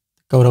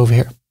code over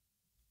here.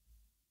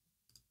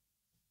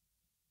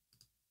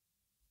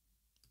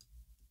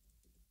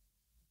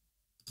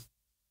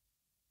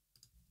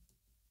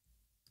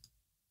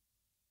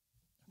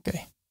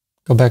 Okay,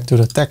 go back to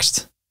the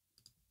text,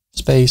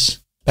 space,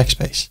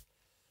 backspace.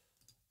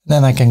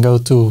 Then I can go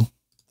to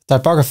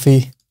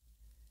typography,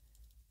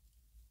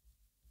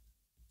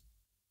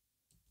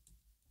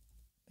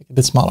 make it a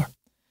bit smaller.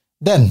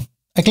 Then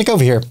I click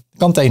over here,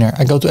 container.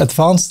 I go to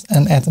advanced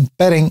and add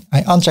padding.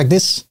 I uncheck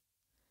this.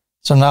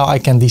 So now I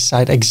can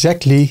decide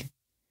exactly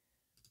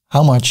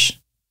how much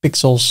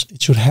pixels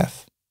it should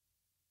have.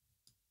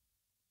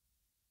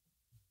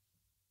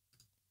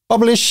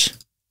 Publish,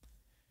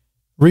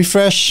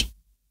 refresh.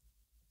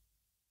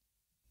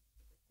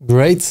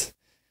 Great.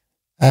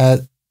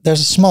 There's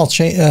a small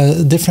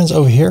difference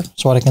over here.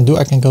 So what I can do,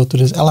 I can go to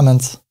this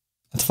element,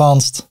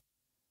 advanced,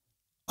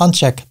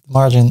 uncheck the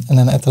margin, and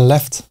then at the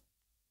left,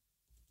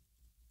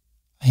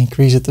 I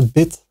increase it a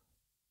bit.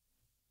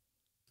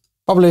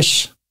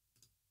 Publish.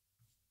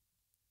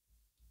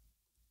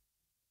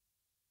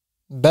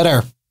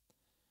 Better.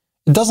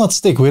 It does not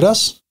stick with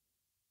us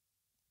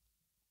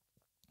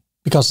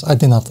because I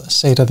did not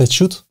say that it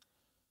should.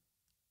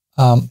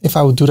 If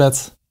I would do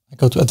that, I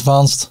go to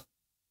advanced,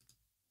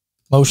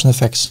 motion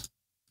effects,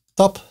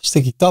 top,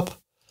 sticky top.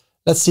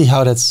 Let's see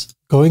how that's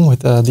going with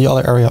the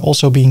other area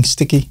also being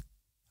sticky.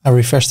 I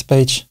refresh the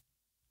page.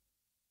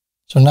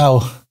 So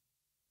now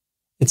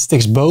it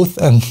sticks both,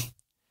 and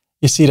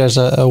you see there's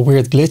a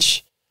weird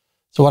glitch.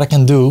 So what I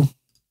can do,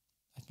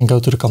 I can go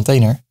to the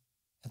container,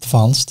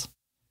 advanced,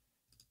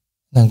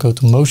 then go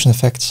to motion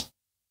effects,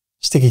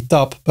 sticky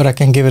top, but I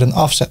can give it an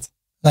offset.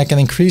 And I can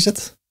increase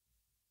it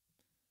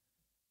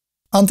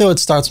until it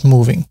starts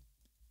moving.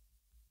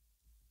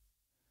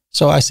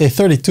 So I say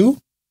 32.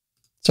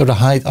 So the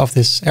height of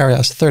this area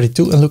is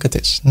 32. And look at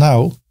this.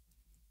 Now,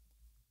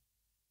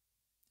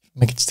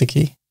 make it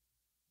sticky.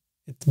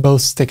 It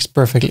both sticks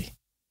perfectly.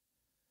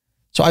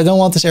 So I don't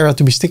want this area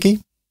to be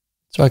sticky.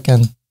 So I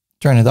can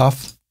turn it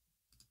off.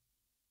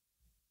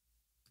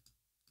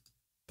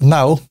 But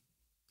now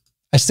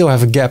I still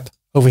have a gap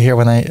over here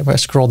when I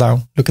scroll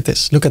down. Look at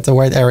this. Look at the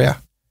white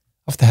area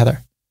of the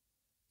header.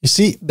 You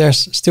see,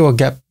 there's still a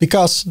gap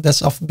because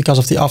because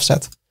of the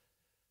offset.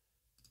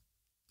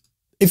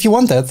 If you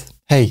want that,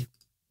 hey,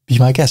 be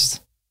my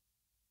guest.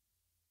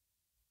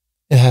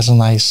 It has a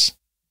nice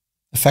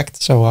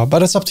effect. So,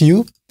 but it's up to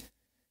you.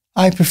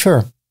 I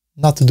prefer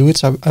not to do it,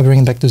 so I bring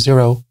it back to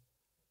 0.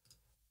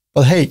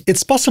 But hey,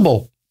 it's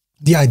possible.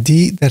 The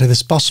idea that it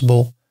is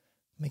possible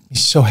makes me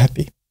so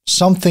happy.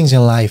 Some things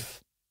in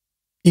life,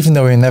 even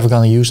though you're never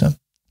going to use them,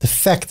 the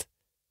fact,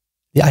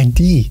 the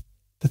idea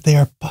that they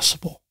are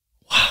possible.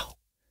 Wow.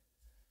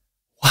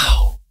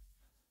 Wow.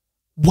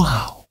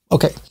 Wow.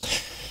 Okay.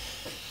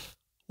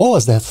 What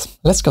was that?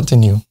 Let's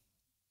continue.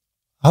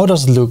 How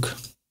does it look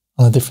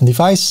on a different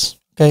device?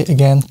 Okay,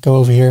 again, go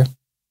over here,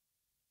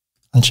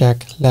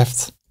 uncheck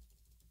left.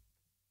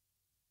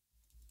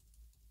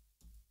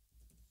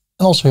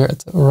 And also here at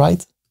the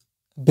right,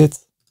 a bit,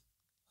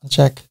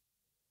 uncheck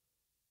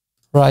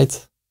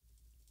right.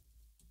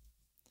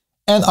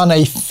 And on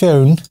a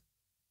phone,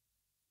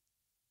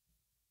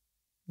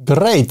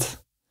 great.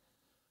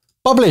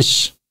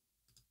 Publish.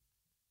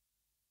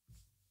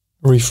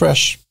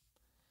 Refresh.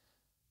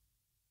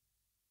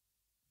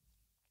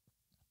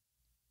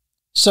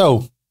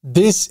 So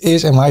this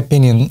is, in my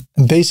opinion,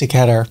 a basic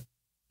header.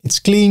 It's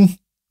clean.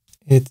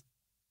 It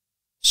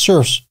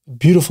serves a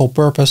beautiful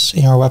purpose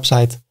in your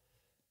website.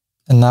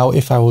 And now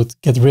if I would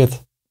get rid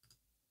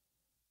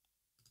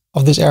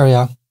of this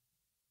area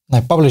and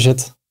I publish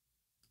it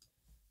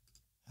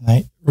and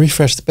I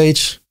refresh the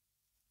page,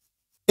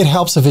 it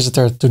helps the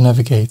visitor to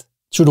navigate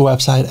through the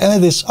website,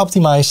 and it is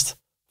optimized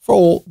for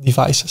all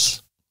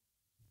devices.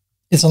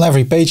 It's on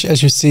every page,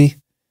 as you see.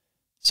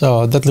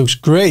 So that looks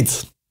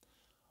great.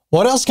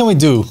 What else can we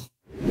do?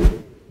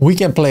 We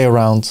can play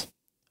around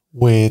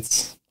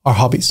with our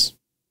hobbies.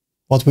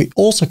 What we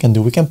also can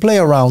do, we can play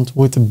around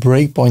with the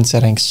breakpoint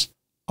settings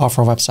of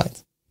our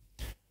website.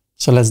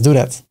 So let's do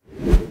that.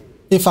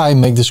 If I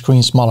make the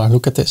screen smaller,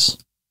 look at this.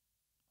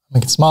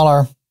 Make it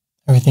smaller,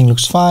 everything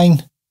looks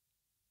fine.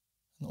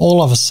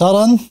 All of a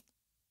sudden,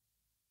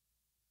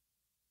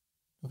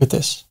 look at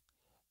this.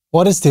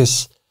 What is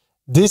this?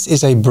 This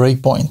is a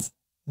breakpoint.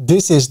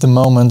 This is the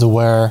moment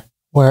where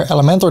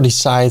Elementor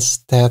decides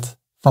that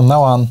from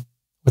now on,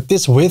 with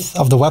this width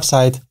of the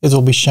website, it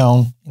will be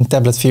shown in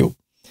tablet view.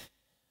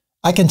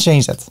 I can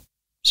change that.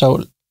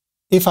 So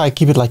if I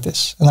keep it like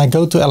this and I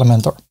go to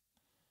Elementor,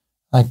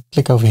 I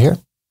click over here,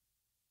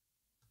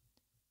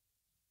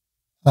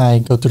 I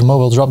go to the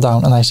mobile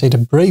dropdown and I say the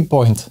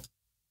breakpoint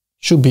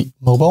should be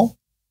mobile.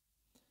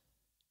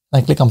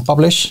 I click on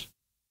publish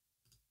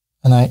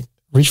and I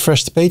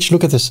refresh the page.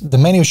 Look at this. The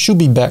menu should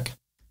be back.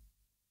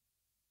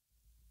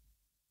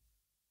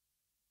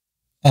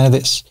 And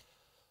it is.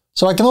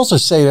 So I can also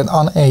say that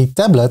on a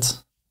tablet,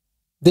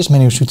 this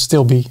menu should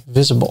still be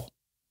visible.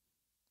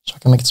 So I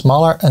can make it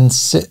smaller, and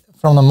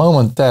from the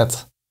moment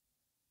that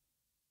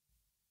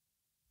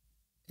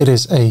it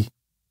is a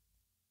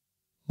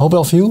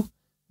mobile view,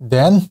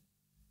 then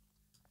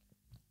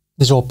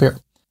this will appear.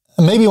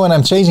 And maybe when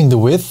I'm changing the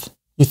width,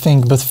 you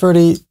think, but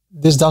Ferdy,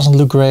 this doesn't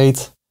look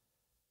great.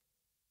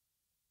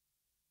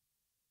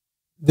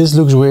 This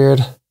looks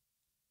weird.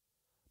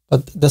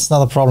 But that's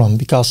not a problem,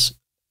 because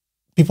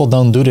people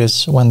don't do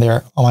this when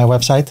they're on my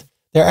website.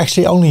 There are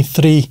actually only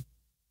 3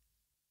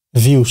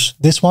 views.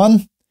 This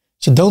one,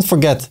 so don't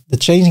forget the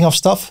changing of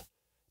stuff.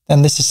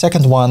 Then this is the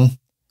second one,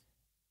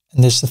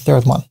 and this is the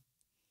third one.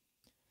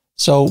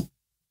 So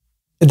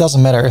it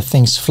doesn't matter if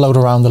things float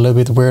around a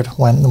little bit weird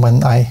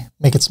when I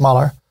make it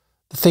smaller.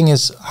 The thing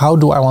is, how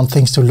do I want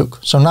things to look?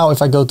 So now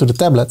if I go to the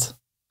tablet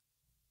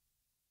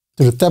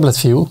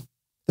view,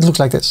 it looks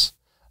like this.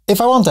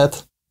 If I want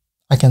that,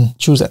 I can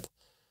choose it,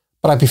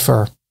 but I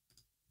prefer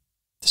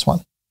this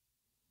one.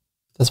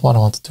 That's what I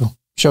wanted to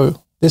show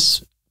you.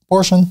 This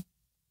portion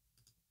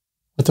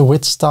with the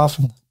width stuff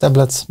and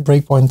tablet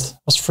breakpoint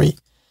was free.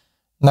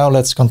 Now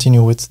let's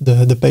continue with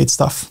the paid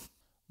stuff.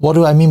 What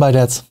do I mean by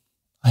that?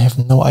 I have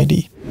no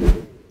idea.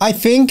 I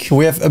think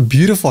we have a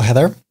beautiful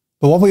header,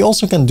 but what we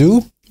also can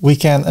do, we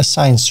can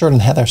assign certain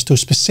headers to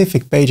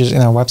specific pages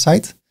in our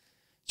website.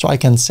 So I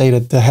can say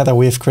that the header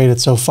we have created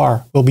so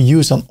far will be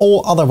used on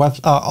all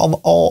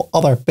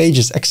other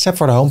pages except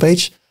for the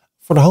homepage.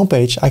 For the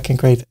homepage, I can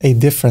create a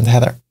different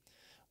header.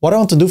 What I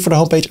want to do for the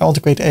homepage, I want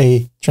to create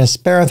a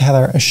transparent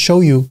header and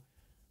show you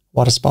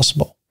what is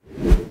possible.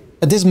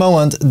 At this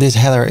moment, this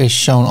header is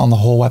shown on the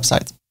whole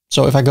website.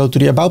 So if I go to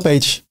the About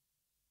page,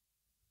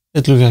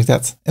 it looks like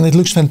that. And it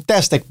looks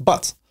fantastic,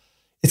 but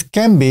it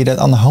can be that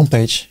on the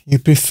homepage, you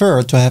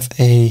prefer to have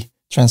a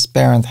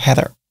transparent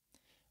header.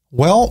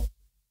 Well,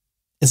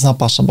 it's not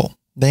possible.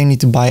 Then you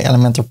need to buy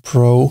Elementor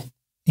Pro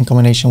in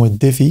combination with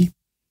Divi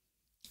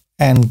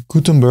and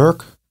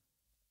Gutenberg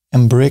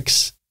and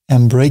Bricks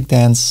and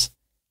Breakdance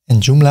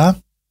and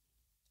Joomla,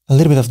 a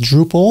little bit of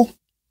Drupal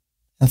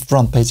and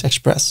Front Page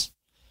Express.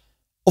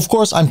 Of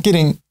course, I'm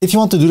kidding. If you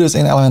want to do this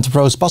in Elementor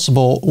Pro, it's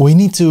possible. We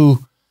need to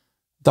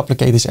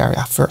duplicate this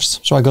area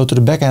first. So I go to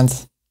the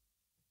backend,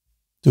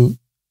 to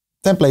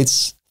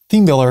templates,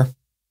 theme builder.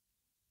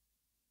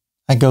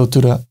 I go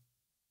to the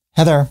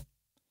header,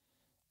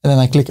 and then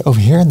I click over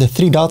here, the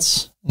 3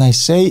 dots, and I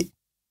say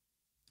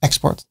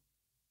export.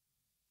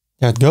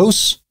 There it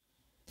goes.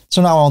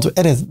 So now I want to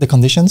edit the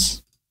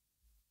conditions.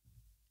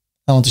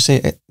 I want to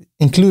say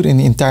include in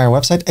the entire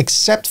website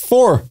except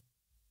for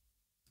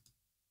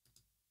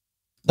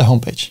the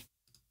home page.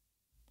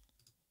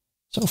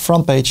 So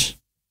front page,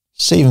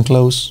 save and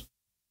close.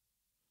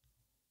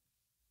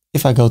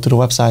 If I go to the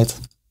website,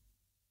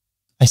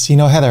 I see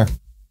no header.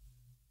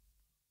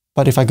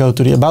 But if I go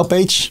to the About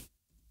page,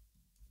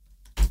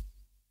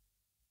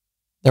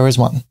 there is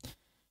one.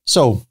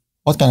 So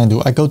what can I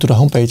do? I go to the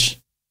home page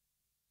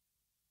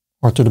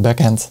or to the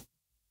backend,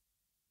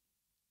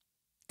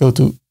 go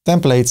to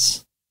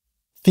templates,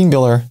 theme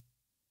builder,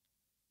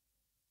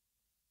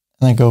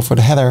 and I go for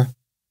the header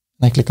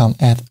and I click on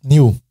add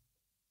new.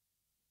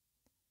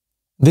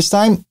 This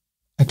time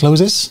I close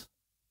this.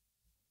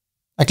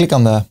 I click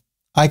on the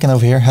icon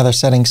over here, header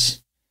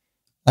settings.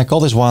 I call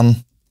this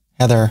one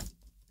header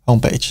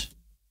homepage.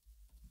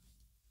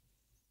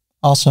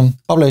 Awesome.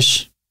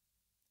 Publish.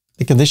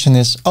 The condition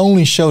is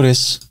only show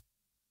this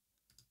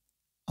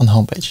on the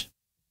homepage,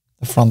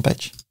 the front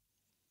page.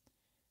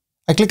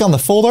 I click on the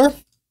folder,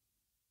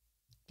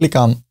 click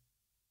on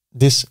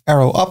this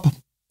arrow up,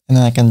 and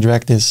then I can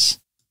drag this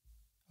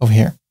over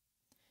here.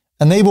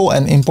 enable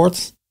and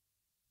import.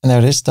 And there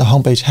it is, the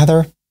homepage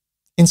header,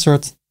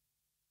 insert.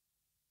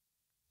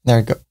 There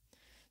you go.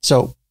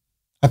 So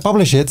I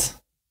publish it.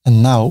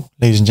 And now,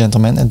 ladies and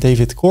gentlemen, at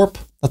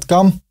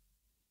davidkorp.com,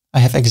 I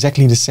have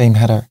exactly the same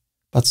header,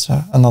 but it's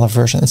another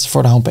version. It's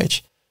for the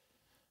homepage.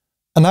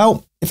 And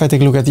now, if I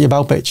take a look at the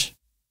about page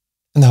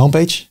and the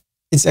homepage,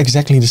 it's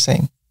exactly the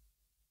same.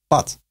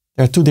 But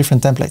there are two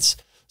different templates.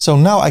 So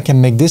now I can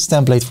make this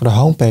template for the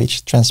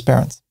homepage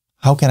transparent.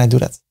 How can I do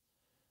that?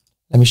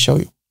 Let me show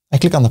you. I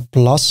click on the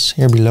plus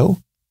here below,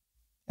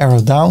 arrow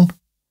down.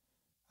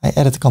 I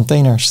edit the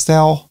container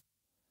style.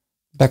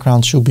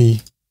 Background should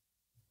be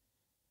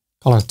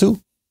color 2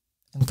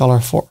 and color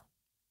 4.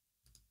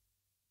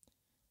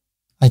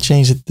 I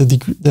change it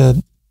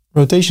the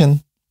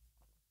rotation,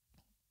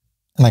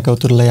 and I go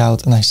to the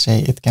layout and I say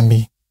it can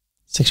be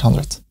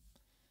 600.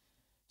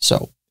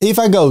 So if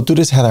I go to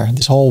this header,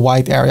 this whole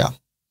white area,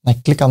 and I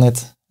click on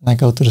it and I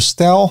go to the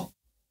style,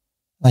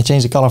 and I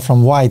change the color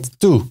from white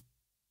to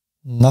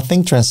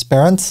nothing,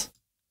 transparent,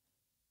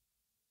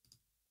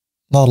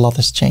 not a lot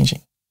is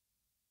changing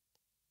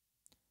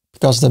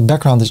because the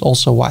background is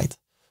also white.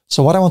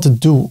 So what I want to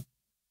do,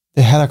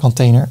 the header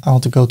container, I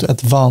want to go to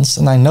advanced,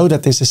 and I know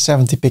that this is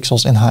 70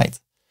 pixels in height.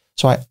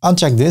 So I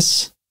uncheck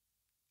this,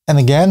 and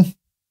again,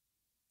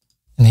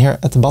 and here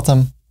at the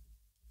bottom,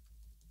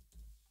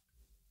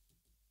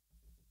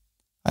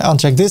 I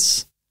uncheck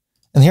this,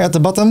 and here at the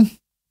bottom,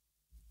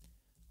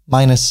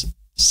 minus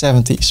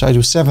 70. So I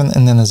do 7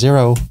 and then a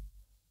 0.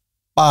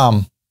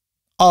 Bam!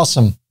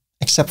 Awesome!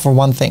 Except for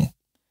one thing.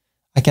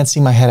 I can't see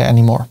my header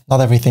anymore.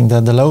 Not everything.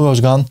 The logo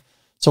is gone.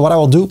 So what I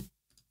will do,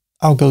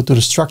 I'll go to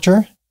the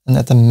structure, and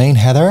at the main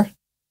header,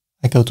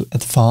 I go to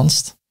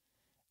advanced,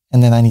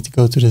 and then I need to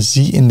go to the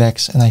Z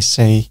index and I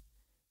say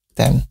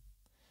 10.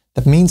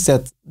 That means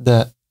that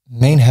the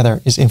main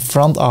header is in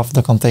front of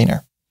the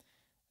container.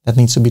 That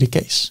needs to be the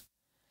case.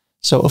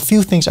 So a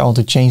few things I want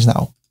to change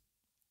now.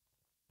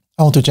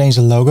 I want to change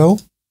the logo.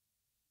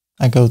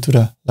 I go to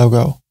the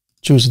logo,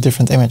 choose a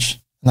different image,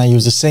 and I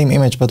use the same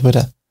image but with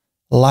a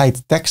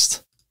light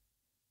text.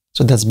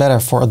 So that's better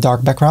for a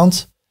dark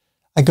background.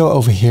 I go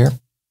over here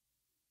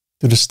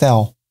to the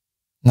style,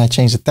 and I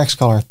change the text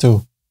color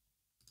to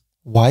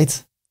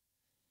white.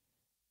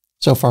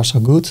 So far so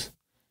good.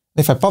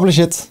 If I publish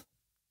it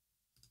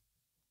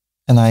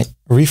and I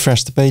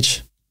refresh the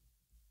page,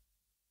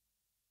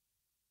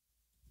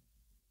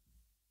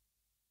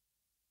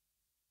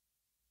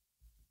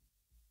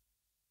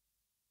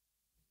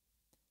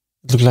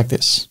 it looks like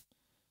this.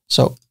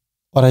 So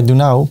what I do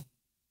now,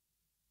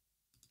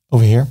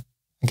 over here,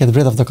 I get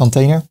rid of the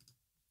container.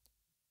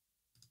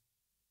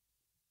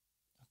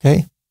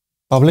 Okay,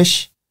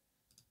 publish.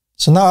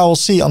 So now I will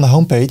see on the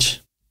home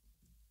page,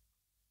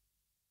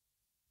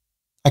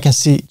 I can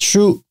see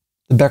through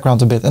the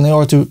background a bit. And in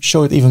order to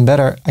show it even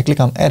better, I click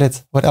on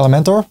Edit with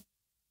Elementor.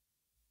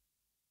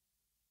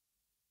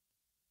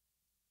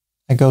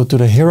 I go to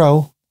the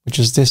hero, which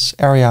is this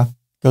area,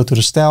 go to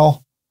the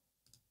style,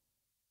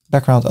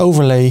 background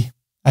overlay.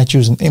 I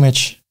choose an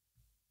image.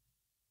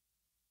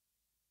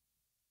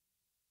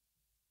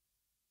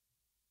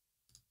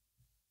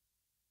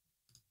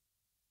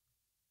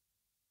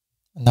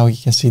 And now you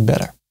can see it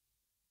better.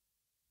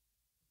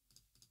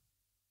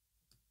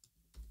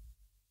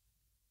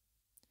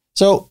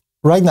 So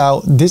right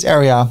now, this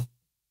area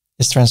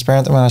is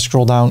transparent. And when I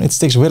scroll down, it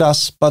sticks with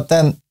us, but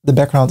then the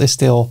background is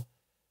still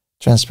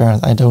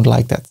transparent. I don't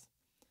like that.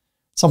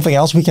 Something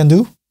else we can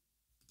do.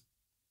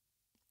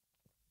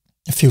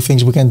 A few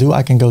things we can do.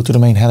 I can go to the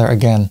main header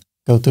again,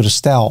 go to the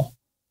style,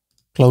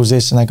 close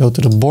this, and I go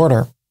to the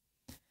border.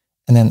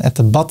 And then at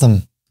the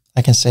bottom,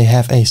 I can say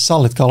have a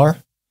solid color.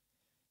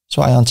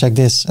 So I uncheck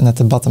this, and at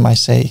the bottom I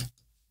say,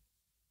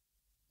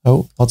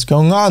 oh, what's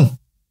going on?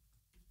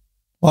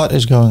 What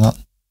is going on?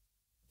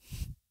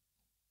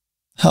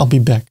 I'll be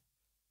back.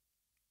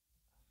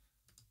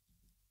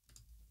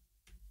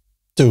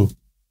 2.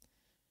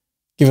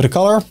 Give it a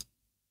color,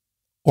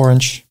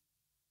 orange,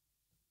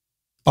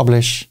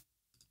 publish,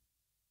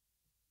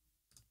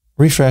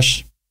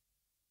 refresh.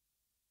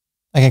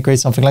 I can create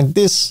something like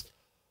this,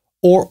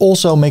 or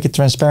also make it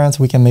transparent.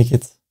 We can make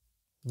it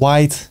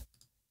white.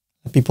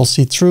 Let people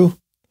see through,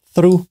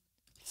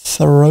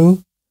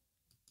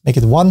 make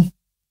it 1.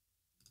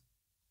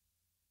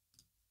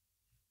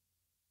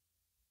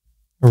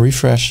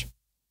 Refresh.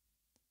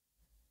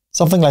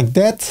 Something like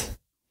that.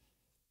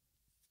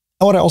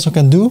 And what I also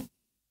can do,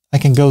 I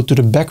can go to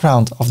the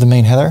background of the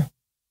main header,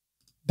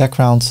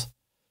 background,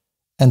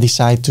 and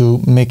decide to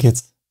make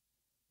it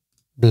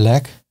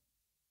black,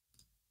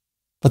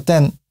 but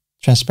then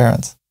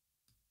transparent.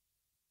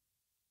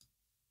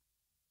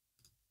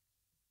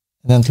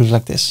 And then it looks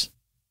like this.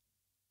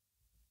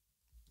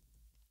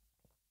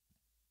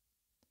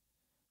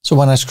 So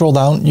when I scroll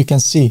down, you can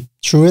see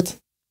through it,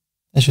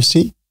 as you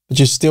see, but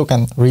you still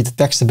can read the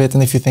text a bit.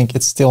 And if you think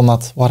it's still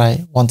not what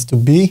I want it to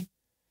be,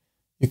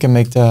 you can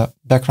make the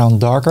background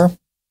darker,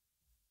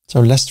 so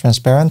less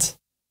transparent.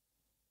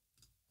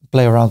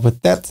 Play around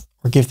with that,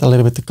 or give it a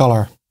little bit the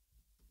color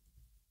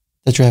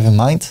that you have in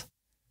mind.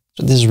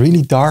 So this is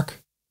really dark.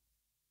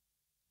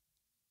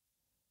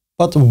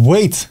 But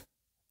wait,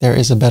 there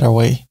is a better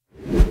way.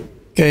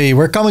 Okay,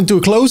 we're coming to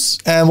a close.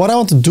 And what I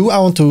want to do, I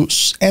want to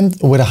end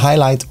with a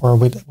highlight or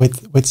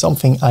with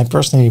something I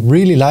personally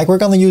really like. We're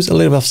going to use a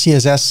little bit of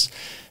CSS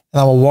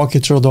and I will walk you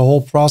through the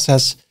whole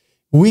process.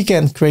 We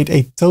can create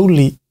a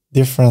totally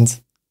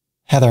different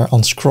header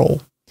on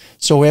scroll.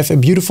 So we have a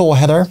beautiful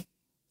header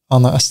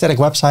on a static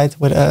website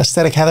with a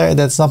static header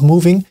that's not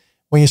moving.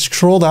 When you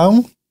scroll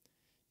down,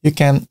 you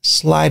can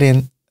slide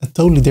in a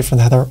totally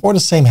different header or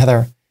the same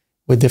header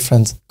with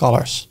different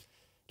colors.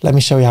 Let me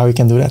show you how you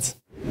can do that.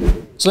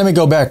 So let me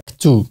go back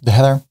to the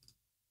header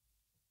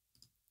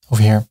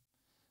over here.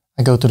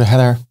 I go to the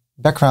header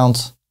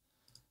background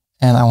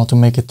and I want to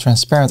make it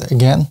transparent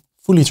again,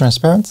 fully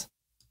transparent.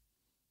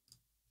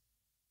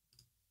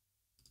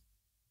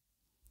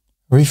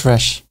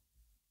 Refresh.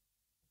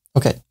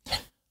 Okay.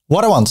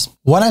 What I want,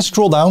 when I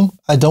scroll down,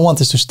 I don't want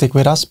this to stick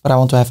with us, but I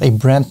want to have a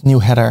brand new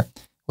header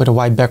with a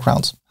white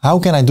background. How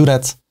can I do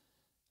that?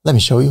 Let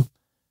me show you.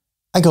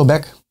 I go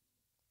back.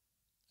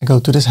 I go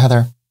to this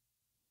header.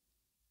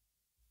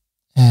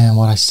 And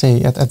what I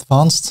say at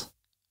advanced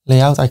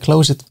layout, I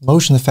close it,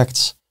 motion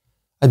effects.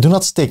 I do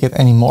not stick it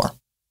anymore.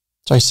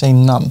 So I say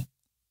none.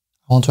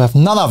 I want to have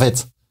none of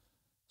it.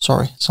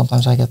 Sorry,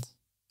 sometimes I get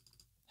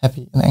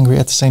happy and angry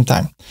at the same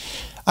time.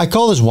 I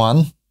call this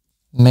one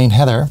main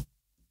header,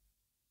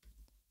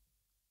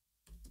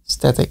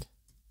 static.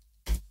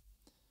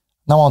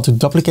 Now I want to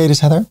duplicate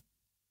this header.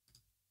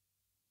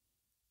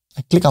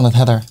 I click on that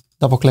header,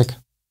 double click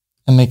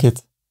and make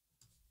it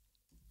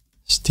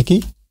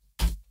sticky.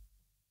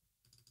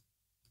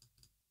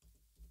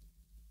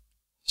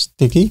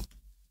 Sticky.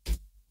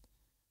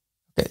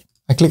 Okay,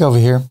 I click over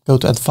here, go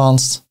to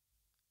advanced,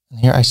 and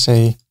here I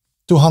say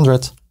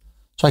 200,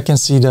 so I can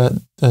see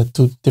the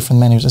two different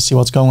menus and see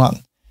what's going on.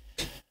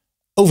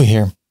 Over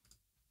here,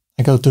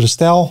 I go to the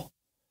style.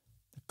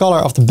 The color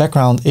of the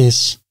background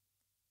is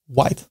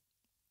white.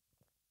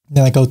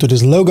 Then I go to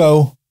this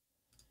logo,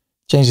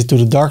 change it to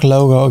the dark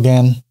logo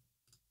again.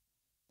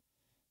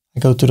 I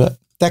go to the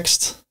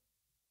text,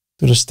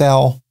 to the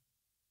style,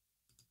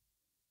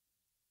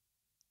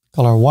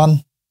 color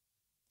 1.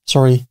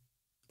 Sorry,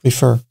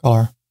 prefer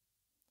color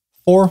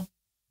 4.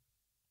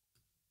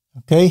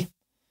 Okay,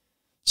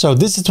 so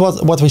this is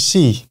what we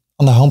see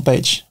on the home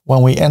page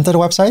when we enter the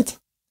website,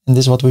 and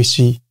this is what we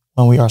see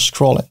when we are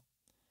scrolling.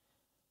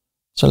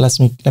 So let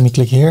me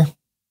click here,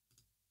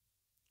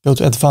 go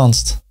to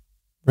advanced,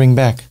 bring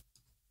back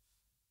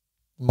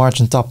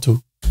margin top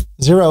to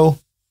 0.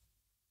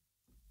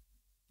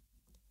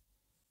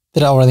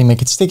 Did I already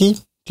make it sticky?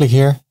 Click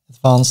here,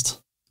 advanced,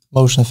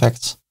 motion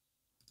effects,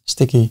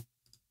 sticky,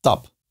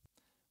 top.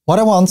 What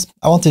I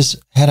want this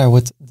header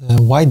with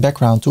the white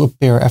background to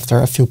appear after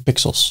a few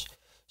pixels.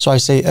 So I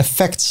say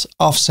effects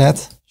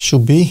offset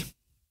should be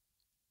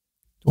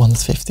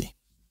 250.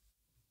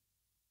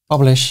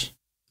 Publish.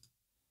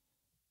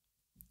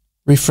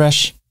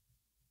 Refresh.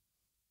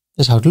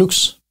 This is how it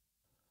looks.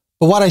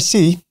 But what I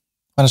see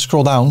when I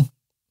scroll down,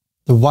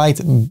 the white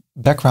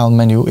background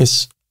menu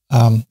is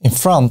in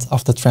front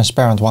of the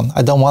transparent one.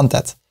 I don't want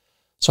that.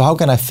 So how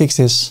can I fix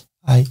this?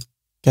 I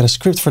get a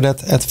script for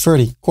that at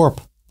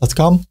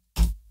ferdycorp.com.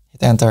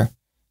 Hit enter.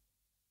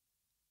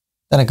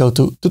 Then I go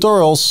to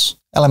tutorials,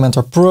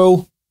 Elementor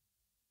Pro.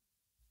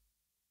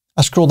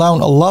 I scroll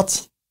down a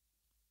lot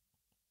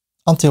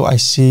until I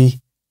see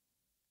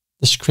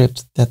the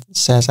script that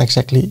says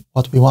exactly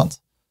what we want.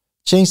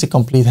 Change the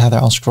complete header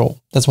on scroll.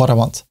 That's what I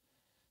want.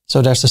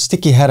 So there's a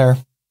sticky header.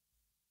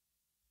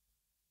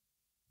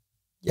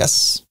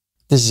 Yes,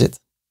 this is it.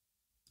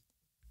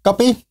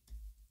 Copy.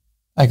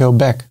 I go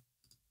back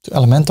to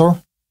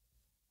Elementor.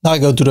 Now I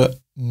go to the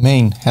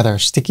main header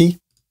sticky,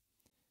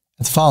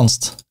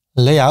 advanced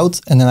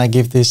layout, and then I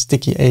give this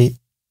sticky a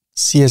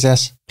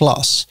CSS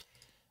class.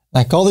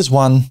 And I call this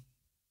one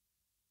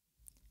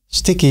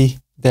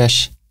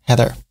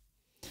sticky-header.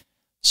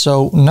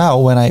 So now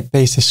when I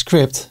paste a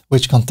script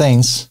which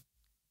contains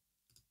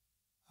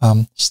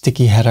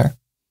sticky header,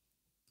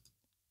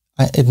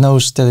 it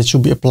knows that it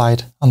should be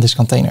applied on this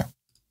container.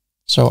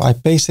 So I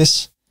paste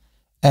this,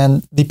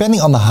 and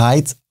depending on the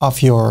height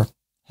of your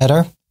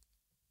header,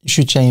 you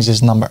should change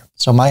this number.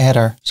 So my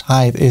header's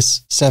height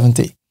is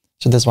 70.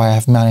 So that's why I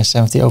have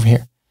 -70 over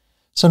here.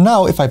 So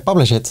now if I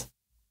publish it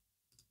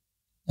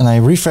and I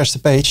refresh the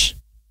page,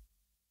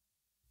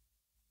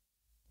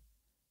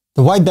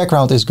 the white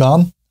background is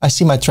gone. I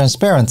see my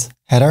transparent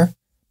header,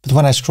 but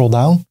when I scroll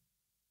down,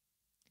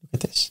 look at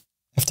this.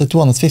 After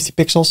 250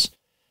 pixels,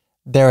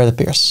 there it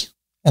appears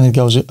and it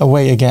goes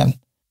away again.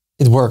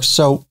 It works.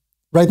 So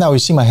right now you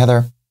see my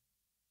header.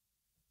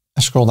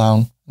 I scroll down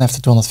and after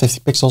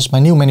 250 pixels, my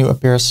new menu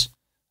appears.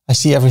 I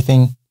see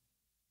everything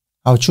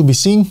how it should be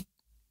seen.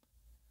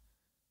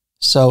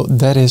 So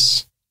that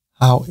is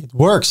how it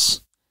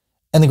works.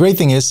 And the great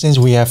thing is, since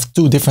we have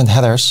two different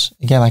headers,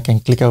 again, I can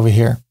click over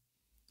here,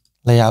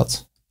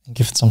 layout, and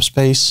give it some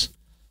space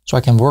so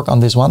I can work on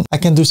this one. I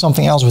can do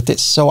something else with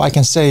this. So I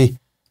can say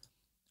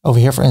over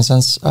here, for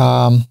instance,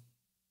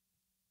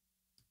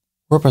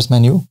 WordPress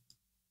menu,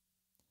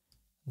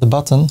 the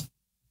button,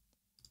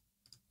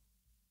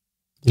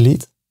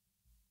 delete.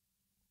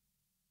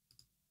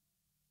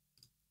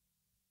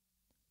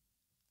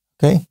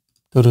 Okay,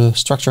 go to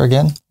structure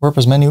again,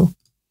 WordPress menu.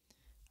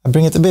 I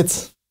bring it a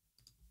bit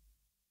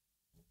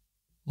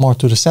more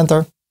to the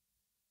center.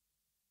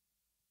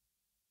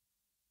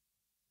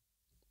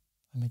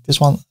 I make this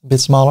one a bit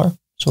smaller,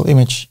 so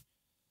image.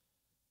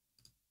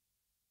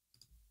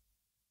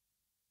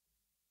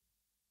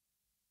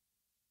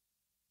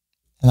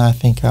 And I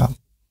think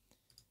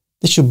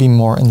this should be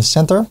more in the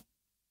center.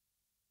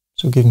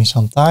 So give me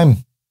some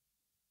time.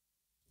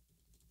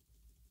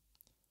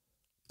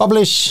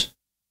 Publish.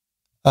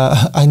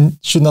 I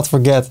should not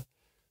forget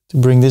to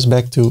bring this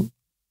back to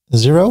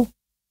 0.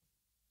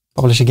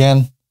 Publish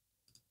again.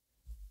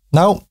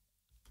 Now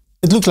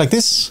it looks like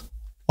this.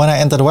 When I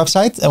enter the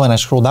website and when I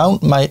scroll down,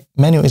 my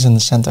menu is in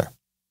the center.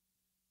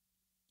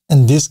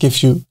 And this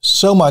gives you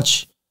so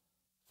much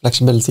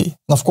flexibility.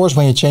 And of course,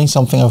 when you change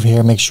something over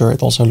here, make sure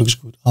it also looks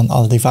good on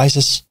other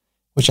devices,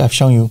 which I've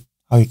shown you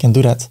how you can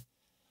do that.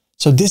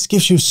 So this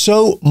gives you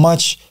so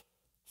much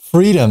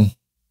freedom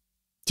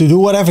to do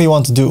whatever you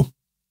want to do.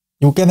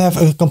 You can have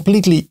a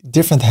completely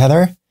different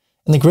header.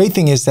 And the great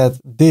thing is that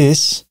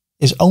this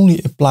is only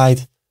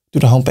applied to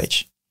the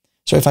homepage.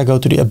 So if I go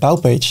to the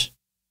About page,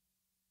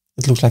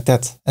 it looks like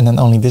that. And then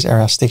only this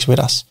area sticks with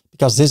us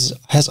because this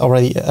has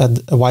already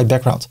a white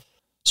background.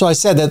 So I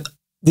said that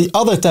the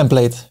other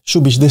template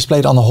should be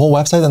displayed on the whole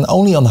website, and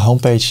only on the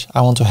homepage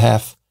I want to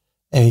have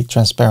a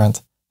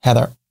transparent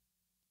header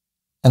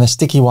and a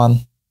sticky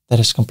one that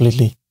is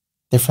completely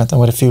different.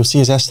 And with a few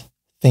CSS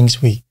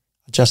things, we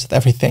adjusted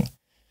everything.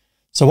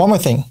 So one more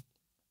thing.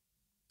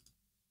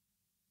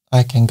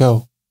 I can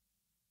go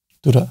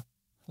to the,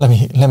 let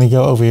me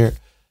go over here,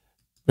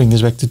 bring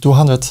this back to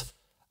 200.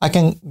 I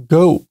can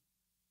go,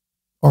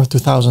 or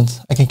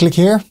 2000. I can click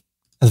here,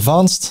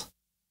 advanced.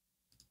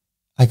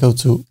 I go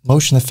to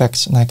motion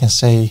effects and I can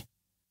say,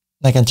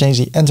 I can change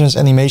the entrance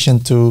animation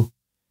to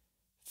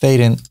fade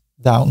in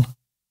down.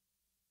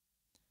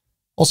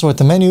 Also at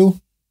the menu,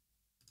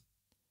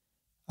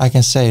 I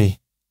can say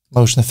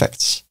motion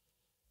effects,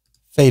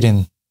 fade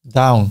in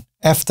down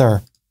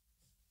after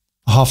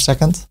a half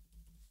second.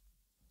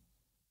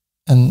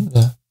 And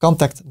the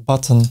contact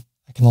button,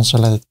 I can also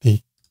let it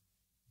be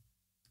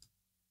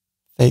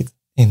fade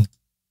in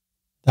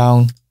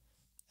down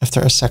after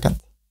a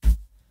second.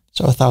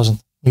 So 1000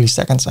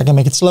 milliseconds. I can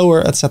make it slower,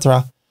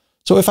 etc.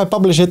 So if I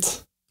publish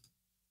it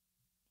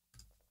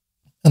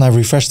and I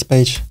refresh the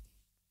page,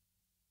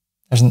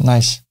 there's a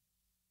nice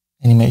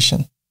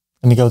animation.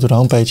 Let me go to the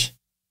home page.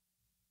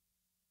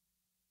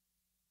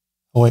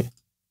 Oh wait,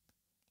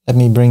 let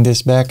me bring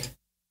this back.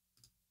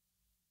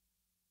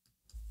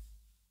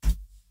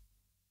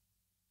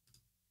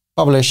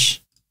 Publish.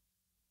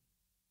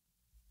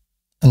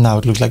 And now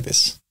it looks like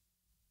this.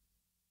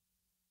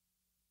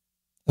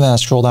 And then I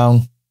scroll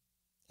down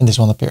and this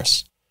one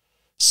appears.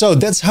 So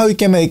that's how you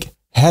can make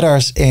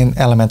headers in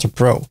Elementor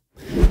Pro.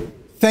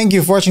 Thank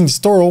you for watching this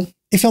tutorial.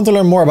 If you want to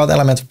learn more about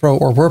Elementor Pro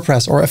or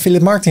WordPress or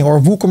affiliate marketing or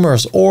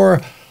WooCommerce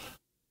or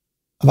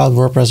about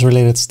WordPress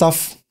related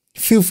stuff,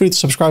 feel free to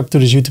subscribe to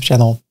this YouTube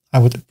channel. I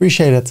would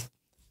appreciate it.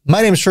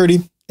 My name is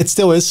Ferdy. It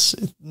still is.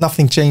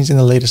 Nothing changed in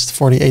the latest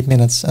 48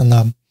 minutes.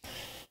 And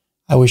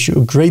I wish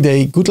you a great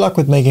day. Good luck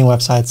with making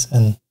websites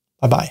and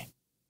bye-bye.